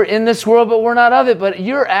 We're in this world, but we're not of it. But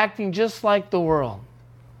you're acting just like the world.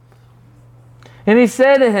 And he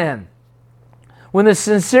said to him, when the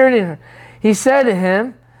sincerity, he said to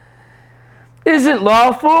him, Is it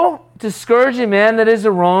lawful to scourge a man that is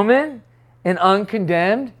a Roman and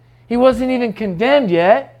uncondemned? He wasn't even condemned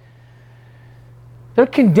yet. They're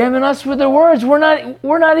condemning us with their words. We're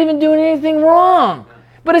not even doing anything wrong.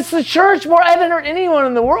 But it's the church. I haven't heard anyone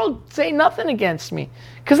in the world say nothing against me,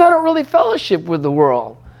 because I don't really fellowship with the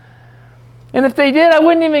world. And if they did, I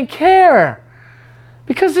wouldn't even care.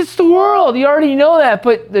 Because it's the world. You already know that.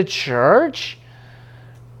 But the church,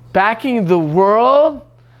 backing the world,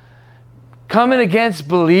 coming against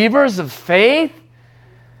believers of faith,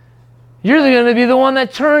 you're going to be the one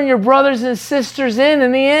that turn your brothers and sisters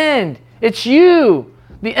in the end. It's you,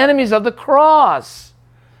 the enemies of the cross.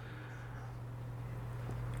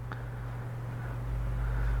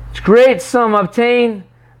 It's great some obtain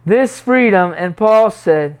this freedom. And Paul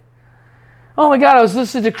said, Oh my God, I was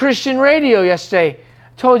listening to Christian radio yesterday.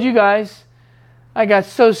 Told you guys, I got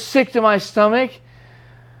so sick to my stomach.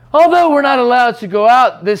 Although we're not allowed to go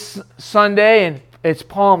out this Sunday, and it's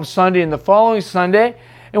Palm Sunday and the following Sunday,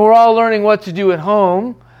 and we're all learning what to do at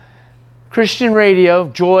home, Christian radio,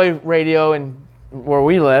 Joy Radio, and where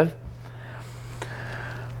we live.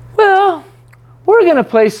 Well, we're going to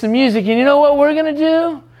play some music, and you know what we're going to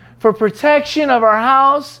do for protection of our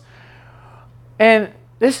house? And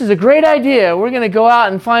this is a great idea. We're going to go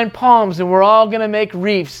out and find palms, and we're all going to make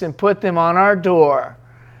wreaths and put them on our door.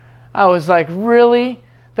 I was like, really?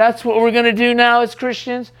 That's what we're going to do now as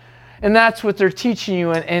Christians? And that's what they're teaching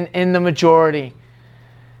you in the majority.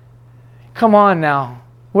 Come on now.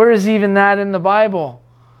 Where is even that in the Bible?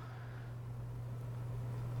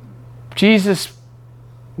 Jesus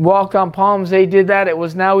walked on palms. They did that.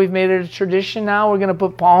 We've made it a tradition now. We're going to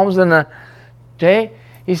put palms in the day.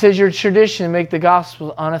 He says your tradition make the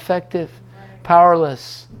gospel ineffective,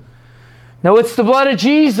 powerless. No, it's the blood of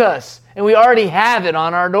Jesus. And we already have it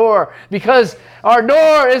on our door, because our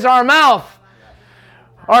door is our mouth.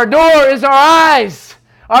 Our door is our eyes.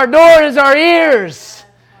 Our door is our ears.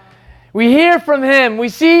 We hear from Him. We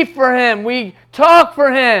see for Him. We talk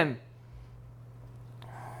for Him.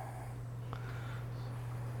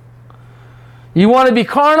 You want to be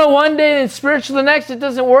carnal one day and spiritual the next? It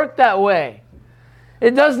doesn't work that way.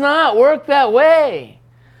 It does not work that way.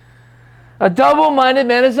 A double-minded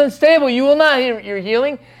man is unstable. You will not hear your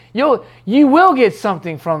healing. You will get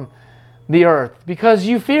something from the earth because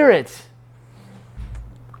you fear it.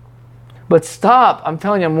 But stop. I'm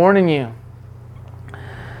telling you, I'm warning you.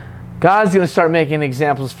 God's going to start making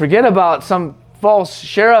examples. Forget about some false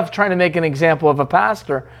sheriff trying to make an example of a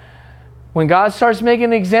pastor. When God starts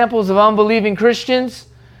making examples of unbelieving Christians,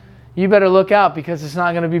 you better look out, because it's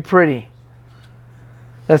not going to be pretty.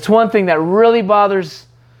 That's one thing that really bothers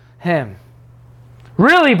Him.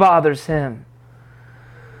 Really bothers Him.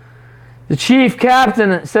 The chief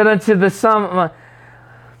captain said unto the son,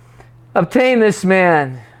 Obtain this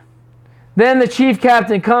man. Then the chief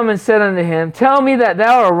captain come and said unto him, Tell me that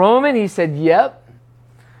thou art a Roman? He said, Yep.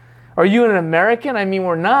 Are you an American? I mean,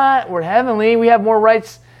 we're not. We're heavenly. We have more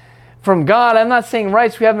rights from God. I'm not saying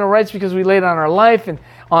rights. We have no rights because we laid down our life and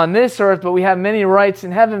on this earth, but we have many rights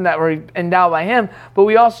in heaven that were endowed by Him. But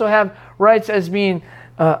we also have rights as being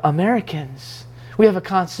Americans. We have a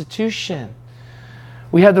constitution.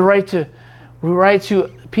 We have the right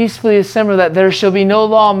to peacefully assemble, that there shall be no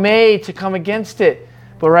law made to come against it.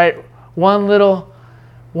 But one little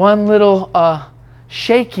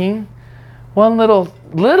shaking, one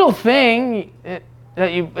little thing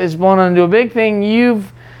that is blown into a big thing,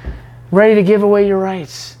 you've ready to give away your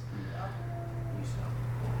rights.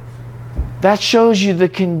 That shows you the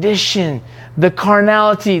condition, the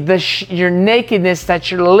carnality, your nakedness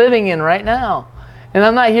that you're living in right now. And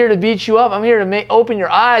I'm not here to beat you up. I'm here to open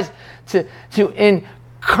your eyes to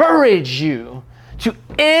encourage you. To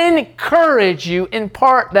encourage you,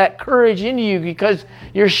 impart that courage into you because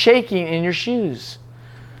you're shaking in your shoes.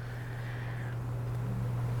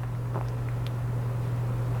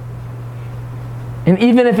 And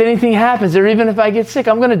even if anything happens, or even if I get sick,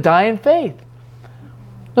 I'm going to die in faith.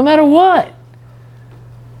 No matter what.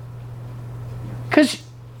 Because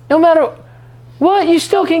no matter what, you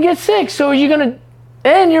still can get sick. So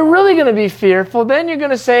and you're really going to be fearful. Then you're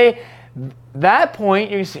going to say, that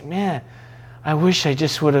point, you're going to say, man, I wish I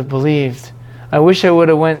just would have believed. I wish I would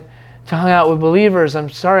have went to hang out with believers. I'm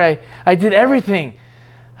sorry, I did everything.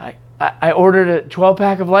 I ordered a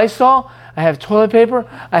 12-pack of Lysol. I have toilet paper.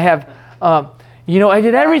 I have, I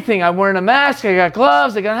did everything. I'm wearing a mask. I got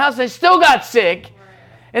gloves. I got a house. I still got sick.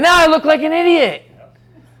 And now I look like an idiot.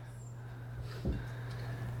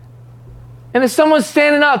 And if someone's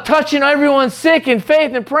standing out touching everyone sick in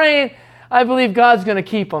faith and praying, I believe God's going to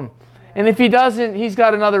keep them. And if He doesn't, He's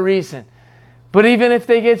got another reason. But even if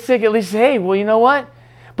they get sick, at least, hey, well, you know what?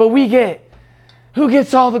 But who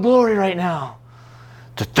gets all the glory right now?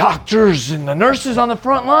 The doctors and the nurses on the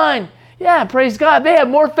front line. Yeah, praise God. They have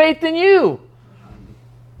more faith than you.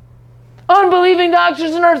 Unbelieving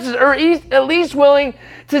doctors and nurses are at least willing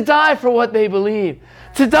to die for what they believe,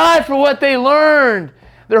 to die for what they learned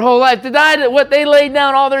their whole life, to die to what they laid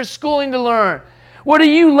down all their schooling to learn. What are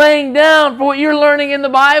you laying down for what you're learning in the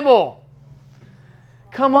Bible?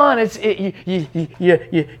 Come on,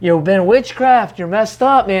 you've been witchcraft. You're messed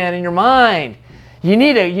up, man, in your mind. You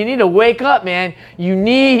need to wake up, man. You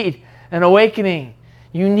need an awakening.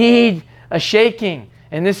 You need a shaking,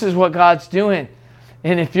 and this is what God's doing.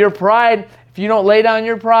 And if you don't lay down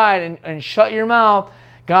your pride and shut your mouth,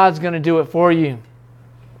 God's going to do it for you,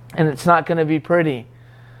 and it's not going to be pretty.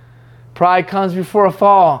 Pride comes before a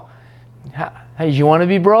fall. Hey, you want to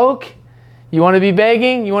be broke? You want to be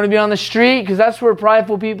begging? You want to be on the street? Because that's where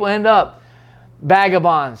prideful people end up.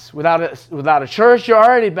 Vagabonds. Without a church, you're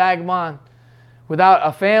already vagabond. Without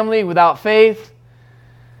a family, without faith.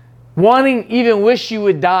 Even wish you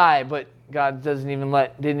would die, but God didn't even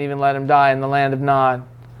let him die in the land of Nod.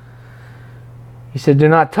 He said, do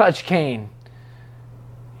not touch Cain.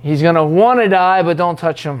 He's going to want to die, but don't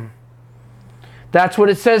touch him. That's what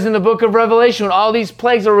it says in the book of Revelation. When all these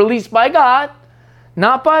plagues are released by God,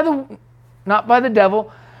 not by the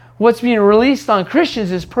devil. What's being released on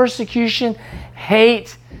Christians is persecution,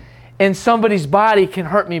 hate, and somebody's body can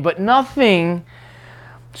hurt me, but nothing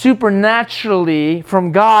supernaturally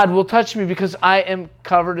from God will touch me because I am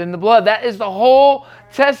covered in the blood. That is the whole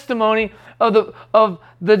testimony of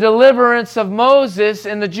the deliverance of Moses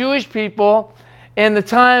and the Jewish people in the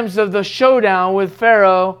times of the showdown with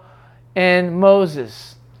Pharaoh and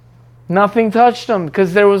Moses. Nothing touched them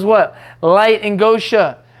because there was what? Light in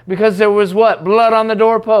Goshen. Because there was what? Blood on the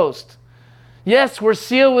doorpost. Yes, we're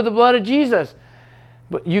sealed with the blood of Jesus.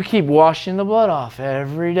 But you keep washing the blood off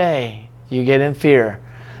every day. You get in fear.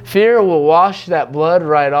 Fear will wash that blood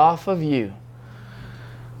right off of you.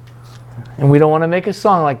 And we don't want to make a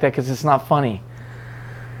song like that because it's not funny.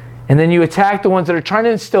 And then you attack the ones that are trying to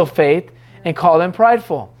instill faith and call them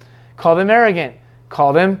prideful. Call them arrogant.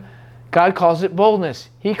 God calls it boldness.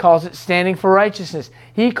 He calls it standing for righteousness.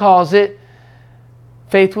 He calls it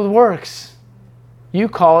faith with works. You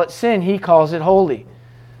call it sin. He calls it holy.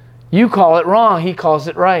 You call it wrong. He calls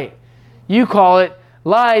it right. You call it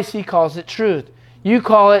lies. He calls it truth. You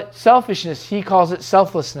call it selfishness. He calls it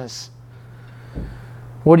selflessness.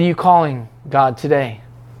 What are you calling God today?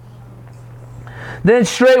 Then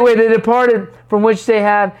straightway they departed from which they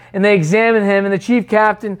had, and they examined him, and the chief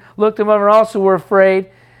captain looked him over and also were afraid.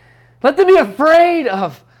 Let them be afraid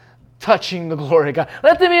of touching the glory of God.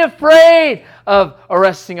 Let them be afraid of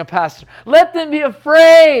arresting a pastor. Let them be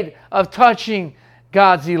afraid of touching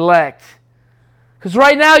God's elect. Because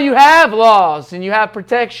right now you have laws and you have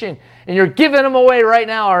protection and you're giving them away right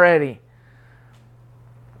now already.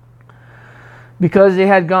 Because they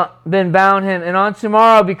had been bound him. And on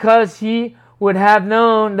tomorrow, because he would have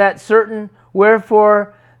known that certain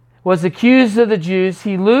wherefore was accused of the Jews,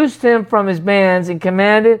 he loosed him from his bands and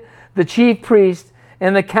commanded the chief priest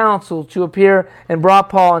and the council to appear and brought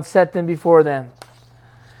Paul and set them before them.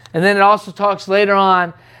 And then it also talks later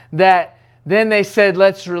on that then they said,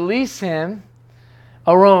 let's release him,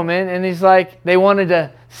 a Roman. And he's like, they wanted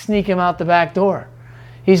to sneak him out the back door.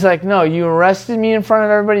 He's like, no, you arrested me in front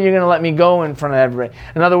of everybody, you're going to let me go in front of everybody.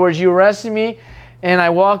 In other words, you arrested me and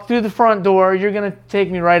I walked through the front door, you're going to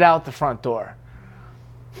take me right out the front door.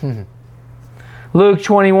 Luke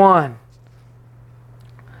 21,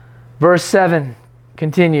 verse 7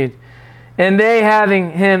 continued. And they,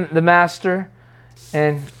 having him the master,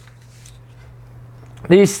 and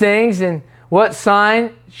these things, and what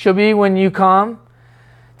sign shall be when you come?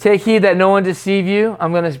 Take heed that no one deceive you.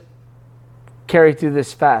 I'm going to carry through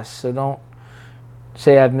this fast, so don't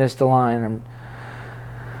say I've missed a line.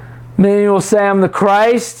 Many will say I'm the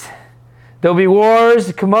Christ. There'll be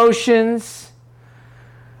wars, commotions.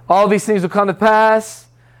 All these things will come to pass.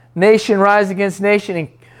 Nation rise against nation and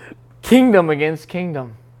kingdom against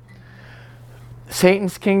kingdom.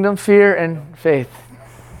 Satan's kingdom, fear and faith.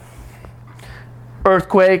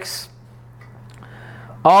 Earthquakes.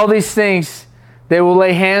 All these things. They will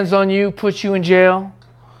lay hands on you, put you in jail.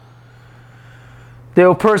 They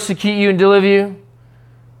will persecute you and deliver you.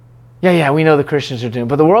 Yeah, we know the Christians are doing,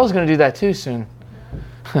 but the world's going to do that too soon.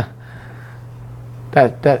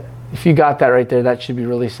 That if you got that right there, that should be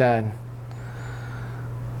really sad.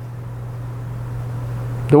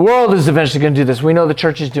 The world is eventually going to do this. We know the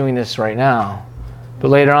church is doing this right now, but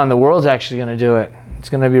later on, the world's actually going to do it. It's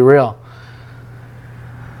going to be real.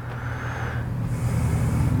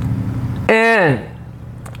 And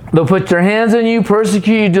they'll put their hands on you,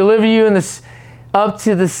 persecute you, deliver you in this. Up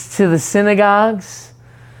to the synagogues.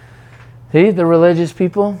 See, the religious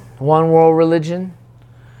people, one world religion.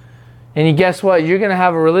 And you guess what? You're going to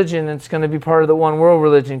have a religion that's going to be part of the one world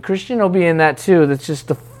religion. Christian will be in that too. That's just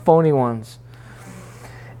the phony ones.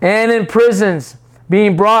 And in prisons,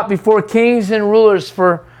 being brought before kings and rulers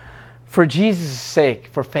for Jesus' sake,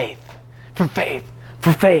 for faith. For faith.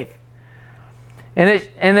 For faith.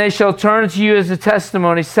 And they shall turn to you as a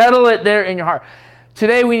testimony. Settle it there in your heart.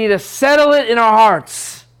 Today we need to settle it in our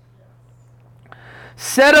hearts.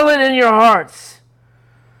 Settle it in your hearts.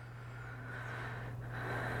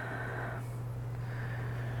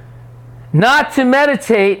 Not to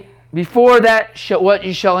meditate before that what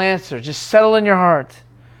you shall answer. Just settle in your heart.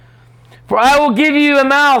 For I will give you a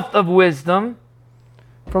mouth of wisdom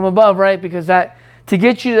from above, right? Because that to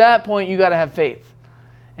get you to that point, you got to have faith.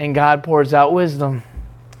 And God pours out wisdom.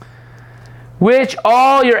 Which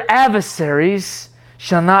all your adversaries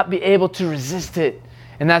shall not be able to resist it.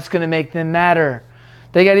 And that's going to make them matter.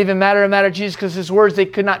 They got even madder and madder at Jesus because his words they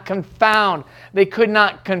could not confound. They could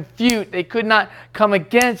not confute. They could not come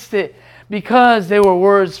against it because they were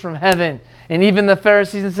words from heaven. And even the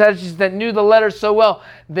Pharisees and Sadducees that knew the letter so well,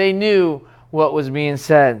 they knew what was being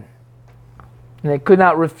said. And they could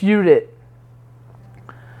not refute it.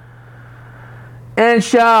 And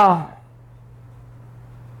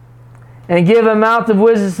give a mouth of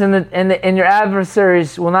wisdom, and your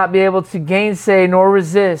adversaries will not be able to gainsay nor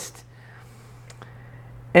resist.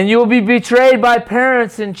 And you will be betrayed by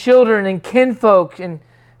parents and children and kinfolk and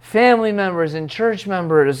family members and church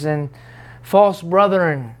members and false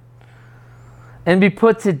brethren, and be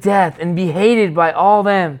put to death and be hated by all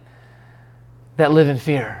them that live in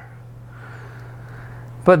fear.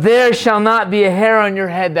 But there shall not be a hair on your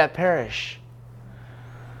head that perish.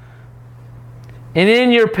 And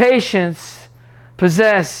in your patience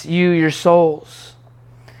possess you your souls.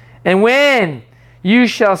 And when you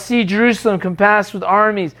shall see Jerusalem compassed with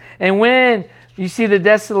armies, and when you see the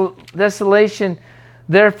desolation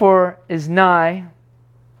therefore is nigh,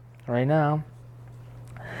 right now,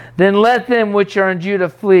 then let them which are in Judah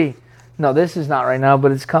flee. No, this is not right now,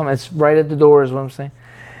 but it's coming. It's right at the door is what I'm saying.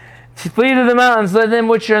 To flee to the mountains, let them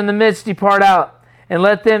which are in the midst depart out, and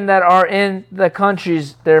let them that are in the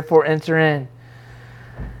countries therefore enter in.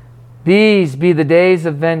 These be the days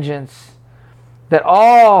of vengeance, that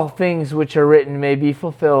all things which are written may be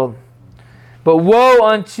fulfilled. But woe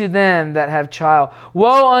unto them that have child.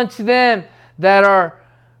 Woe unto them that are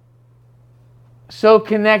so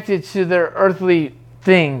connected to their earthly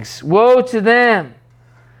things. Woe to them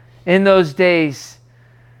in those days.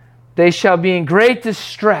 They shall be in great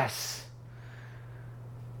distress.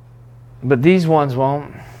 But these ones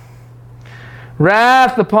won't.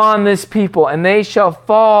 wrath upon this people, and they shall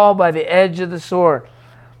fall by the edge of the sword.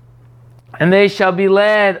 And they shall be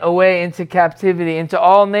led away into captivity, into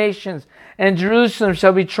all nations. And Jerusalem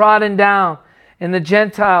shall be trodden down, and the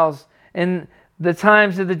Gentiles, and the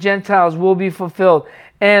times of the Gentiles will be fulfilled.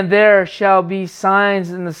 And there shall be signs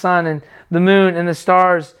in the sun, and the moon, and the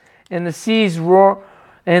stars, and the seas roar,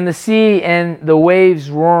 and the sea and the waves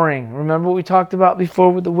roaring. Remember what we talked about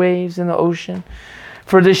before with the waves in the ocean?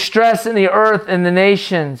 For distress in the earth and the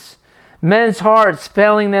nations, men's hearts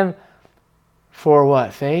failing them for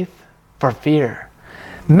what? Faith? For fear.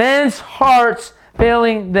 Men's hearts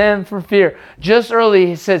failing them for fear. Just early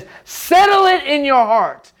he says, settle it in your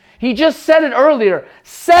heart. He just said it earlier.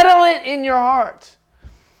 Settle it in your heart.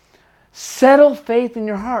 Settle faith in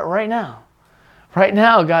your heart right now. Right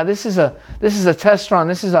now, God, this is a test run.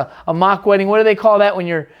 This is a mock wedding. What do they call that when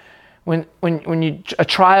you a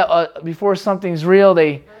trial before something's real?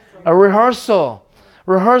 A rehearsal.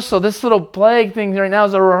 Rehearsal. This little plague thing right now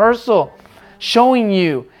is a rehearsal, showing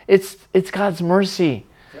you it's God's mercy,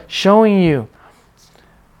 showing you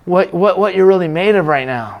what you're really made of right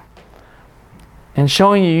now, and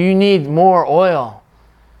showing you need more oil.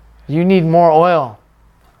 You need more oil.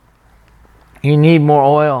 You need more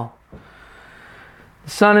oil.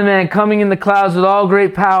 The Son of Man coming in the clouds with all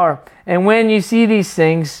great power. And when you see these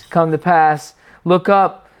things come to pass, look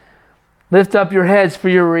up, lift up your heads, for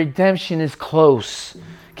your redemption is close.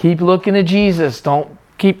 Keep looking at Jesus. Don't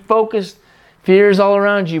keep focused. Fear is all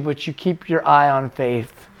around you, but you keep your eye on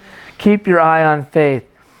faith. Keep your eye on faith.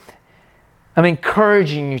 I'm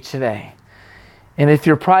encouraging you today. And if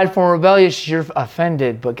you're prideful and rebellious, you're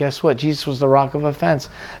offended. But guess what? Jesus was the rock of offense.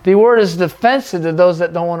 The word is defensive to those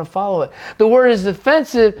that don't want to follow it. The word is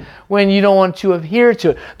defensive when you don't want to adhere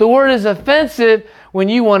to it. The word is offensive when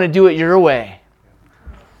you want to do it your way.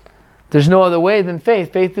 There's no other way than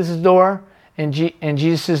faith. Faith is the door, and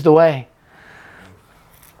Jesus is the way.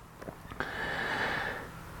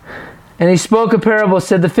 And he spoke a parable,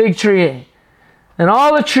 said the fig tree and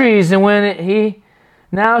all the trees, and when he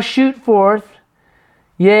now shoot forth,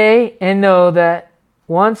 yea, and know that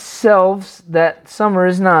once selves that summer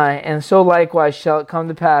is nigh, and so likewise shall it come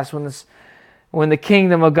to pass when the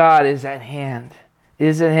kingdom of God is at hand.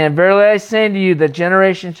 Is at hand. Verily I say unto you,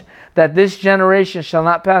 that this generation shall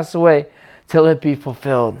not pass away till it be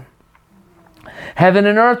fulfilled. Heaven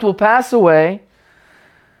and earth will pass away,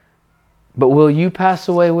 but will you pass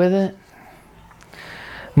away with it?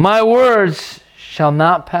 My words shall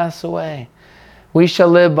not pass away. We shall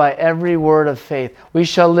live by every word of faith. We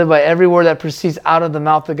shall live by every word that proceeds out of the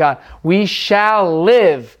mouth of God. We shall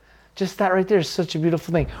live. Just that right there is such a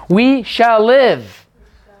beautiful thing. We shall live.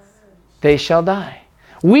 They shall die.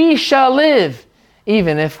 We shall live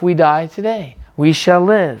even if we die today. We shall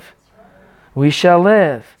live. We shall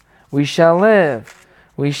live. We shall live.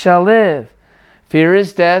 We shall live. Fear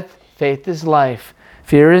is death. Faith is life.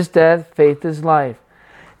 Fear is death. Faith is life.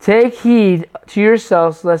 Take heed to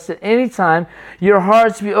yourselves, lest at any time your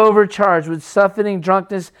hearts be overcharged with suffoning,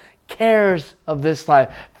 drunkenness, cares of this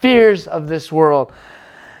life, fears of this world,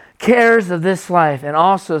 cares of this life, and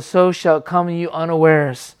also so shall it come to you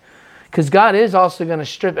unawares. Because God is also going to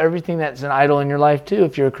strip everything that's an idol in your life too,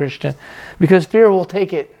 if you're a Christian. Because fear will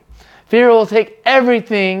take it. Fear will take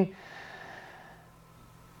everything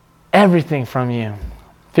from you.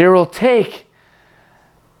 Fear will take.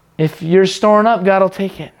 If you're storing up, God will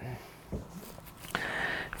take it.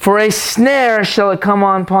 For a snare shall it come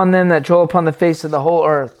upon them that dwell upon the face of the whole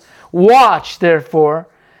earth. Watch, therefore,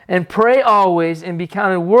 and pray always, and be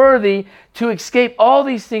counted worthy to escape all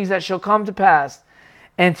these things that shall come to pass,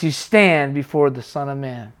 and to stand before the Son of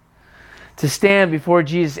Man. To stand before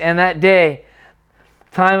Jesus. And that day,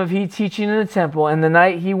 time of he teaching in the temple, and the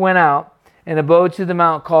night he went out and abode to the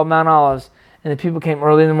mount called Mount Olives, and the people came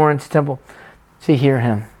early in the morning to the temple to hear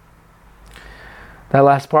him. That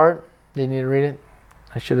last part, did you need to read it?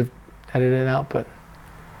 I should have edited it out, but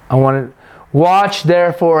I wanted. Watch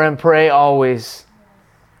therefore and pray always.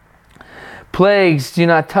 Plagues do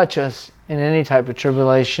not touch us in any type of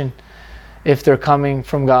tribulation if they're coming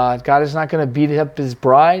from God. God is not going to beat up his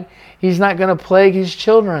bride. He's not going to plague his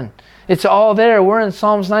children. It's all there. We're in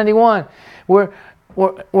Psalms 91. We're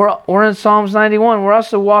in Psalms 91. We're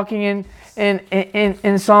also walking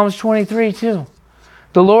in Psalms 23 too.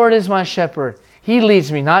 The Lord is my shepherd. He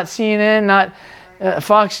leads me, not CNN, not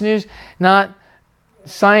Fox News, not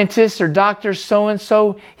scientists or doctors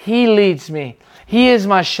so-and-so. He leads me. He is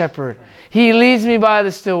my shepherd. He leads me by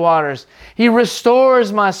the still waters. He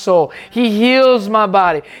restores my soul. He heals my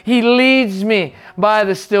body. He leads me by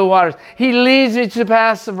the still waters. He leads me to the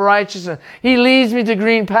paths of righteousness. He leads me to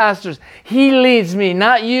green pastures. He leads me,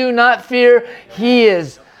 not you, not fear. He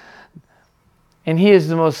is. And He is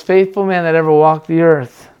the most faithful man that ever walked the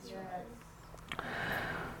earth.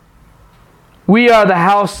 We are the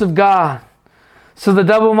house of God. So the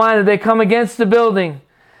double-minded, they come against the building.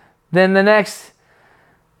 Then the next,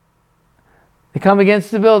 they come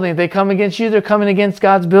against the building. If they come against you, they're coming against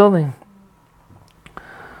God's building.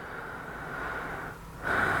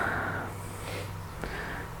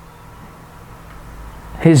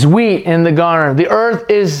 His wheat in the garner. The earth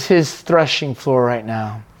is His threshing floor right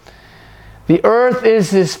now. The earth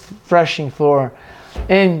is His threshing floor.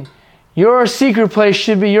 And your secret place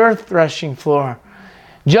should be your threshing floor.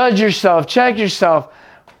 Judge yourself. Check yourself.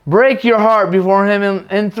 Break your heart before Him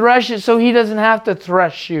and thresh it so He doesn't have to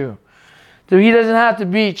thresh you. So He doesn't have to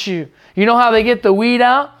beat you. You know how they get the wheat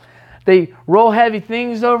out? They roll heavy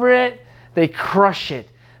things over it. They crush it.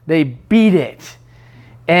 They beat it.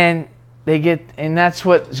 And that's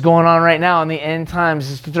what's going on right now in the end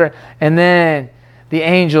times. And then the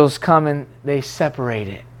angels come and they separate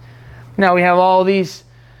it. Now we have all these,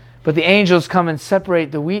 but the angels come and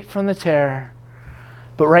separate the wheat from the tare.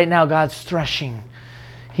 But right now God's threshing.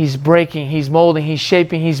 He's breaking, He's molding, He's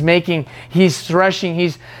shaping, He's making, He's threshing,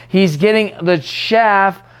 He's getting the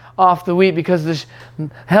chaff off the wheat because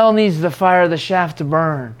hell needs the fire of the chaff to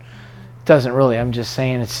burn. It doesn't really, I'm just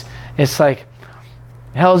saying it's like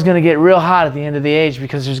hell's going to get real hot at the end of the age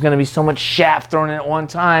because there's going to be so much chaff thrown in at one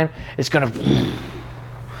time, it's going to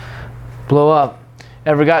blow up.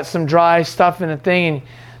 Ever got some dry stuff in a thing and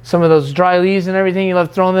some of those dry leaves and everything, you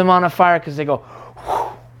love throwing them on a fire because they go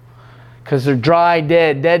because they're dry,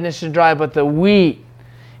 dead. Deadness is dry, but the wheat,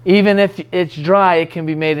 even if it's dry, it can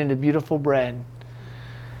be made into beautiful bread.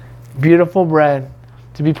 Beautiful bread.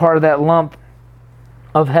 To be part of that lump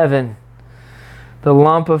of heaven. The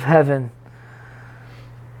lump of heaven.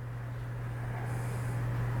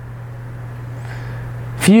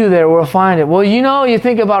 Few there will find it. Well, you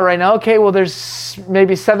think about right now, okay, well, there's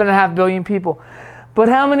maybe 7.5 billion people. But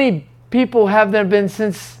how many people have there been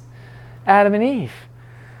since Adam and Eve?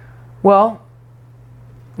 Well,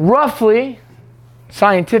 roughly,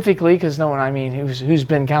 scientifically, because no one, who's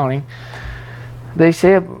been counting, they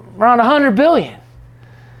say around 100 billion.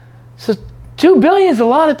 So 2 billion is a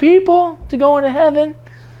lot of people to go into heaven.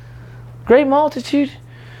 Great multitude.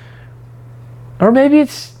 Or maybe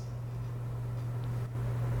it's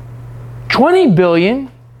 20 billion.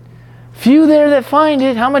 Few there that find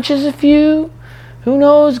it. How much is a few? Who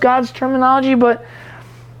knows God's terminology, but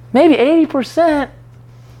maybe 80%.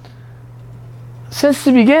 Since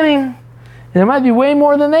the beginning, there might be way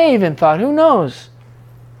more than they even thought. Who knows?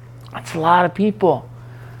 That's a lot of people.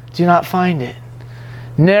 Do not find it.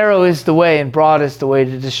 Narrow is the way and broad is the way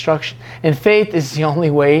to destruction. And faith is the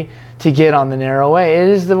only way to get on the narrow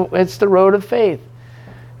way. It's the road of faith.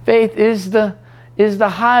 Faith is the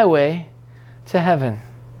highway to heaven.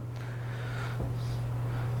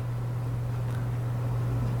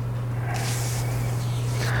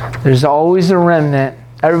 There's always a remnant.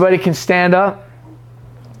 Everybody can stand up.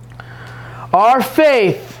 Our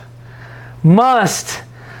faith must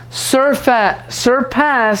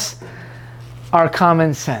surpass our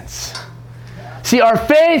common sense. See, our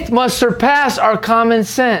faith must surpass our common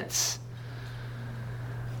sense.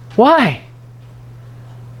 Why?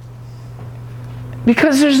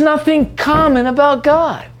 Because there's nothing common about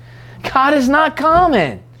God. God is not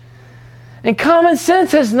common. And common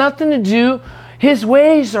sense has nothing to do. His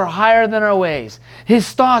ways are higher than our ways.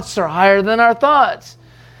 His thoughts are higher than our thoughts.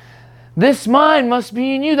 This mind must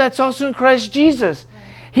be in you. That's also in Christ Jesus.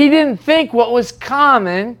 He didn't think what was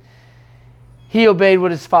common. He obeyed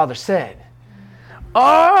what His Father said.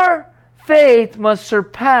 Our faith must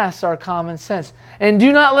surpass our common sense. And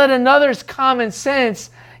do not let another's common sense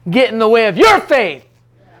get in the way of your faith.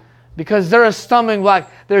 Because they're a stumbling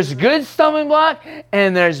block. There's good stumbling block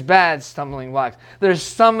and there's bad stumbling blocks. There's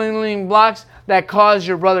stumbling blocks that cause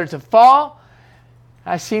your brother to fall.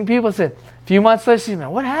 I've seen people say, a few months later, man,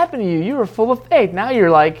 what happened to you? You were full of faith. Now you're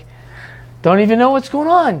like, don't even know what's going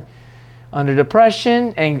on. Under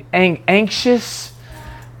depression, anxious,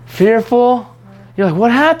 fearful. You're like,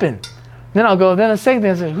 what happened? Then the second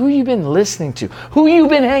thing I say, who you been listening to? Who you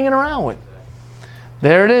been hanging around with?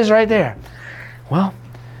 There it is right there. Well,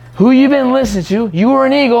 who you been listening to? You were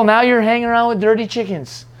an eagle, now you're hanging around with dirty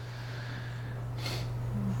chickens.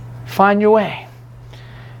 Find your way.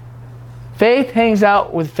 Faith hangs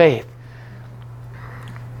out with faith.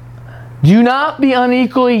 Do not be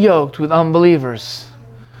unequally yoked with unbelievers.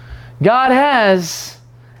 God has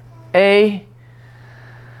a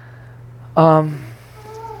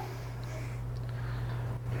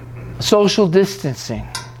social distancing,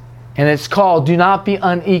 and it's called do not be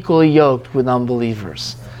unequally yoked with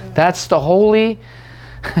unbelievers. That's the holy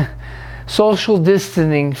social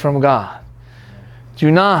distancing from God.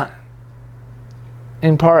 Do not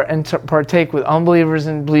partake with unbelievers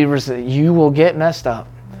and believers, that you will get messed up.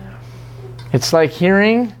 It's like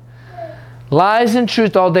hearing lies and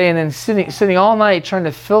truth all day and then sitting all night trying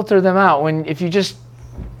to filter them out, when if you just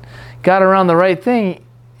got around the right thing,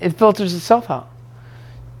 it filters itself out.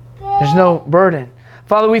 There's no burden.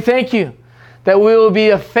 Father, we thank you that we will be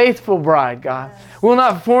a faithful bride, God. We will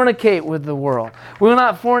not fornicate with the world. We will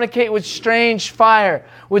not fornicate with strange fire,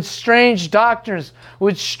 with strange doctrines,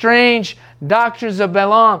 with strange doctrines of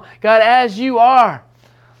Balaam. God, as you are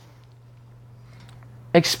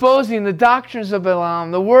exposing the doctrines of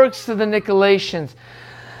Balaam, the works of the Nicolaitans,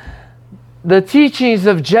 the teachings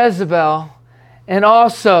of Jezebel, and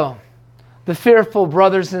also the fearful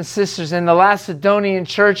brothers and sisters in the Lacedaemonian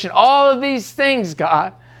church, and all of these things,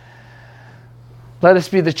 God, let us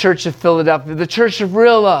be the church of Philadelphia, the church of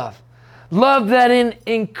real love. Love that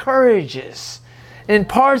encourages,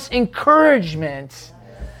 imparts encouragement,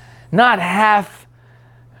 not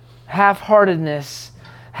half-heartedness,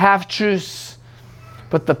 half-truths,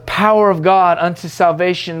 but the power of God unto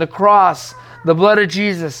salvation, the cross, the blood of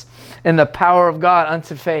Jesus, and the power of God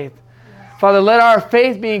unto faith. Father, let our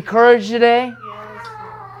faith be encouraged today.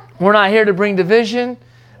 We're not here to bring division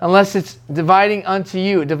unless it's dividing unto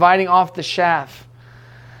you, dividing off the shaft.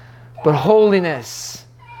 But holiness.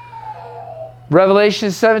 Revelation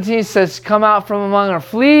 17 says, come out from among her,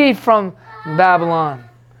 flee from Babylon.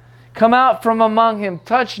 Come out from among him.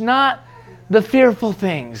 Touch not the fearful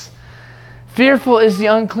things. Fearful is the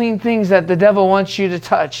unclean things that the devil wants you to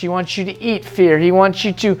touch. He wants you to eat fear. He wants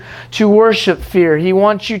you to worship fear. He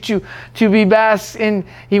wants you to be basked in.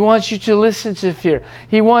 He wants you to listen to fear.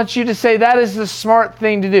 He wants you to say, that is the smart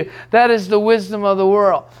thing to do. That is the wisdom of the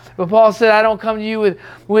world. But Paul said, I don't come to you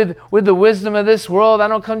with the wisdom of this world. I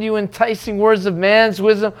don't come to you enticing words of man's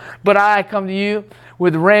wisdom, but I come to you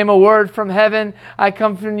with rhema word from heaven. I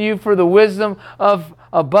come from you for the wisdom of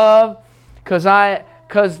above, because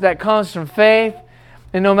that comes from faith.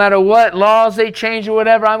 And no matter what laws they change or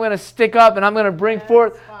whatever, I'm going to stick up and I'm going to bring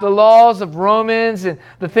forth the laws of Romans and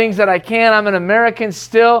the things that I can. I'm an American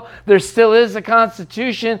still. There still is a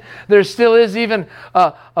Constitution. There still is even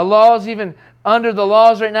laws, even under the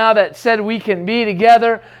laws right now, that said we can be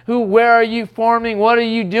together. Where are you forming? What are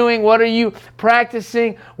you doing? What are you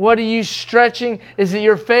practicing? What are you stretching? Is it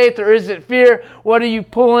your faith or is it fear? What are you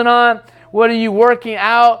pulling on? What are you working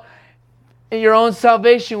out? In your own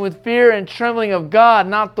salvation with fear and trembling of God,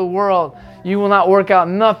 not the world. You will not work out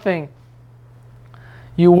nothing.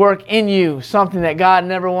 You work in you something that God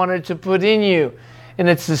never wanted to put in you, and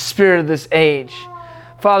it's the spirit of this age.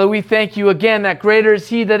 Father, we thank you again that greater is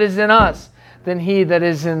He that is in us than he that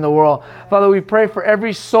is in the world. Father, we pray for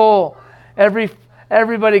every soul,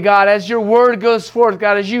 everybody, God, as your word goes forth,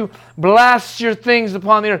 God, as you blast your things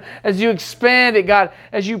upon the earth, as you expand it, God,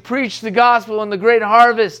 as you preach the gospel, and the great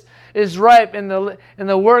harvest is ripe and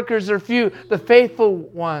the workers are few, the faithful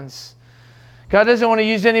ones. God doesn't want to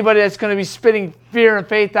use anybody that's going to be spitting fear and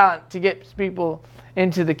faith out to get people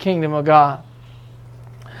into the kingdom of God.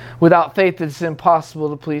 Without faith, it's impossible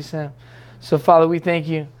to please Him. So, Father, we thank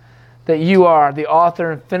you that you are the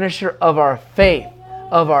author and finisher of our faith,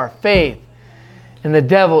 And the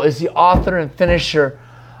devil is the author and finisher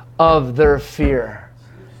of their fear.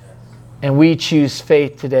 And we choose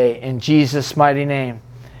faith today in Jesus' mighty name.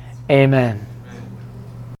 Amen.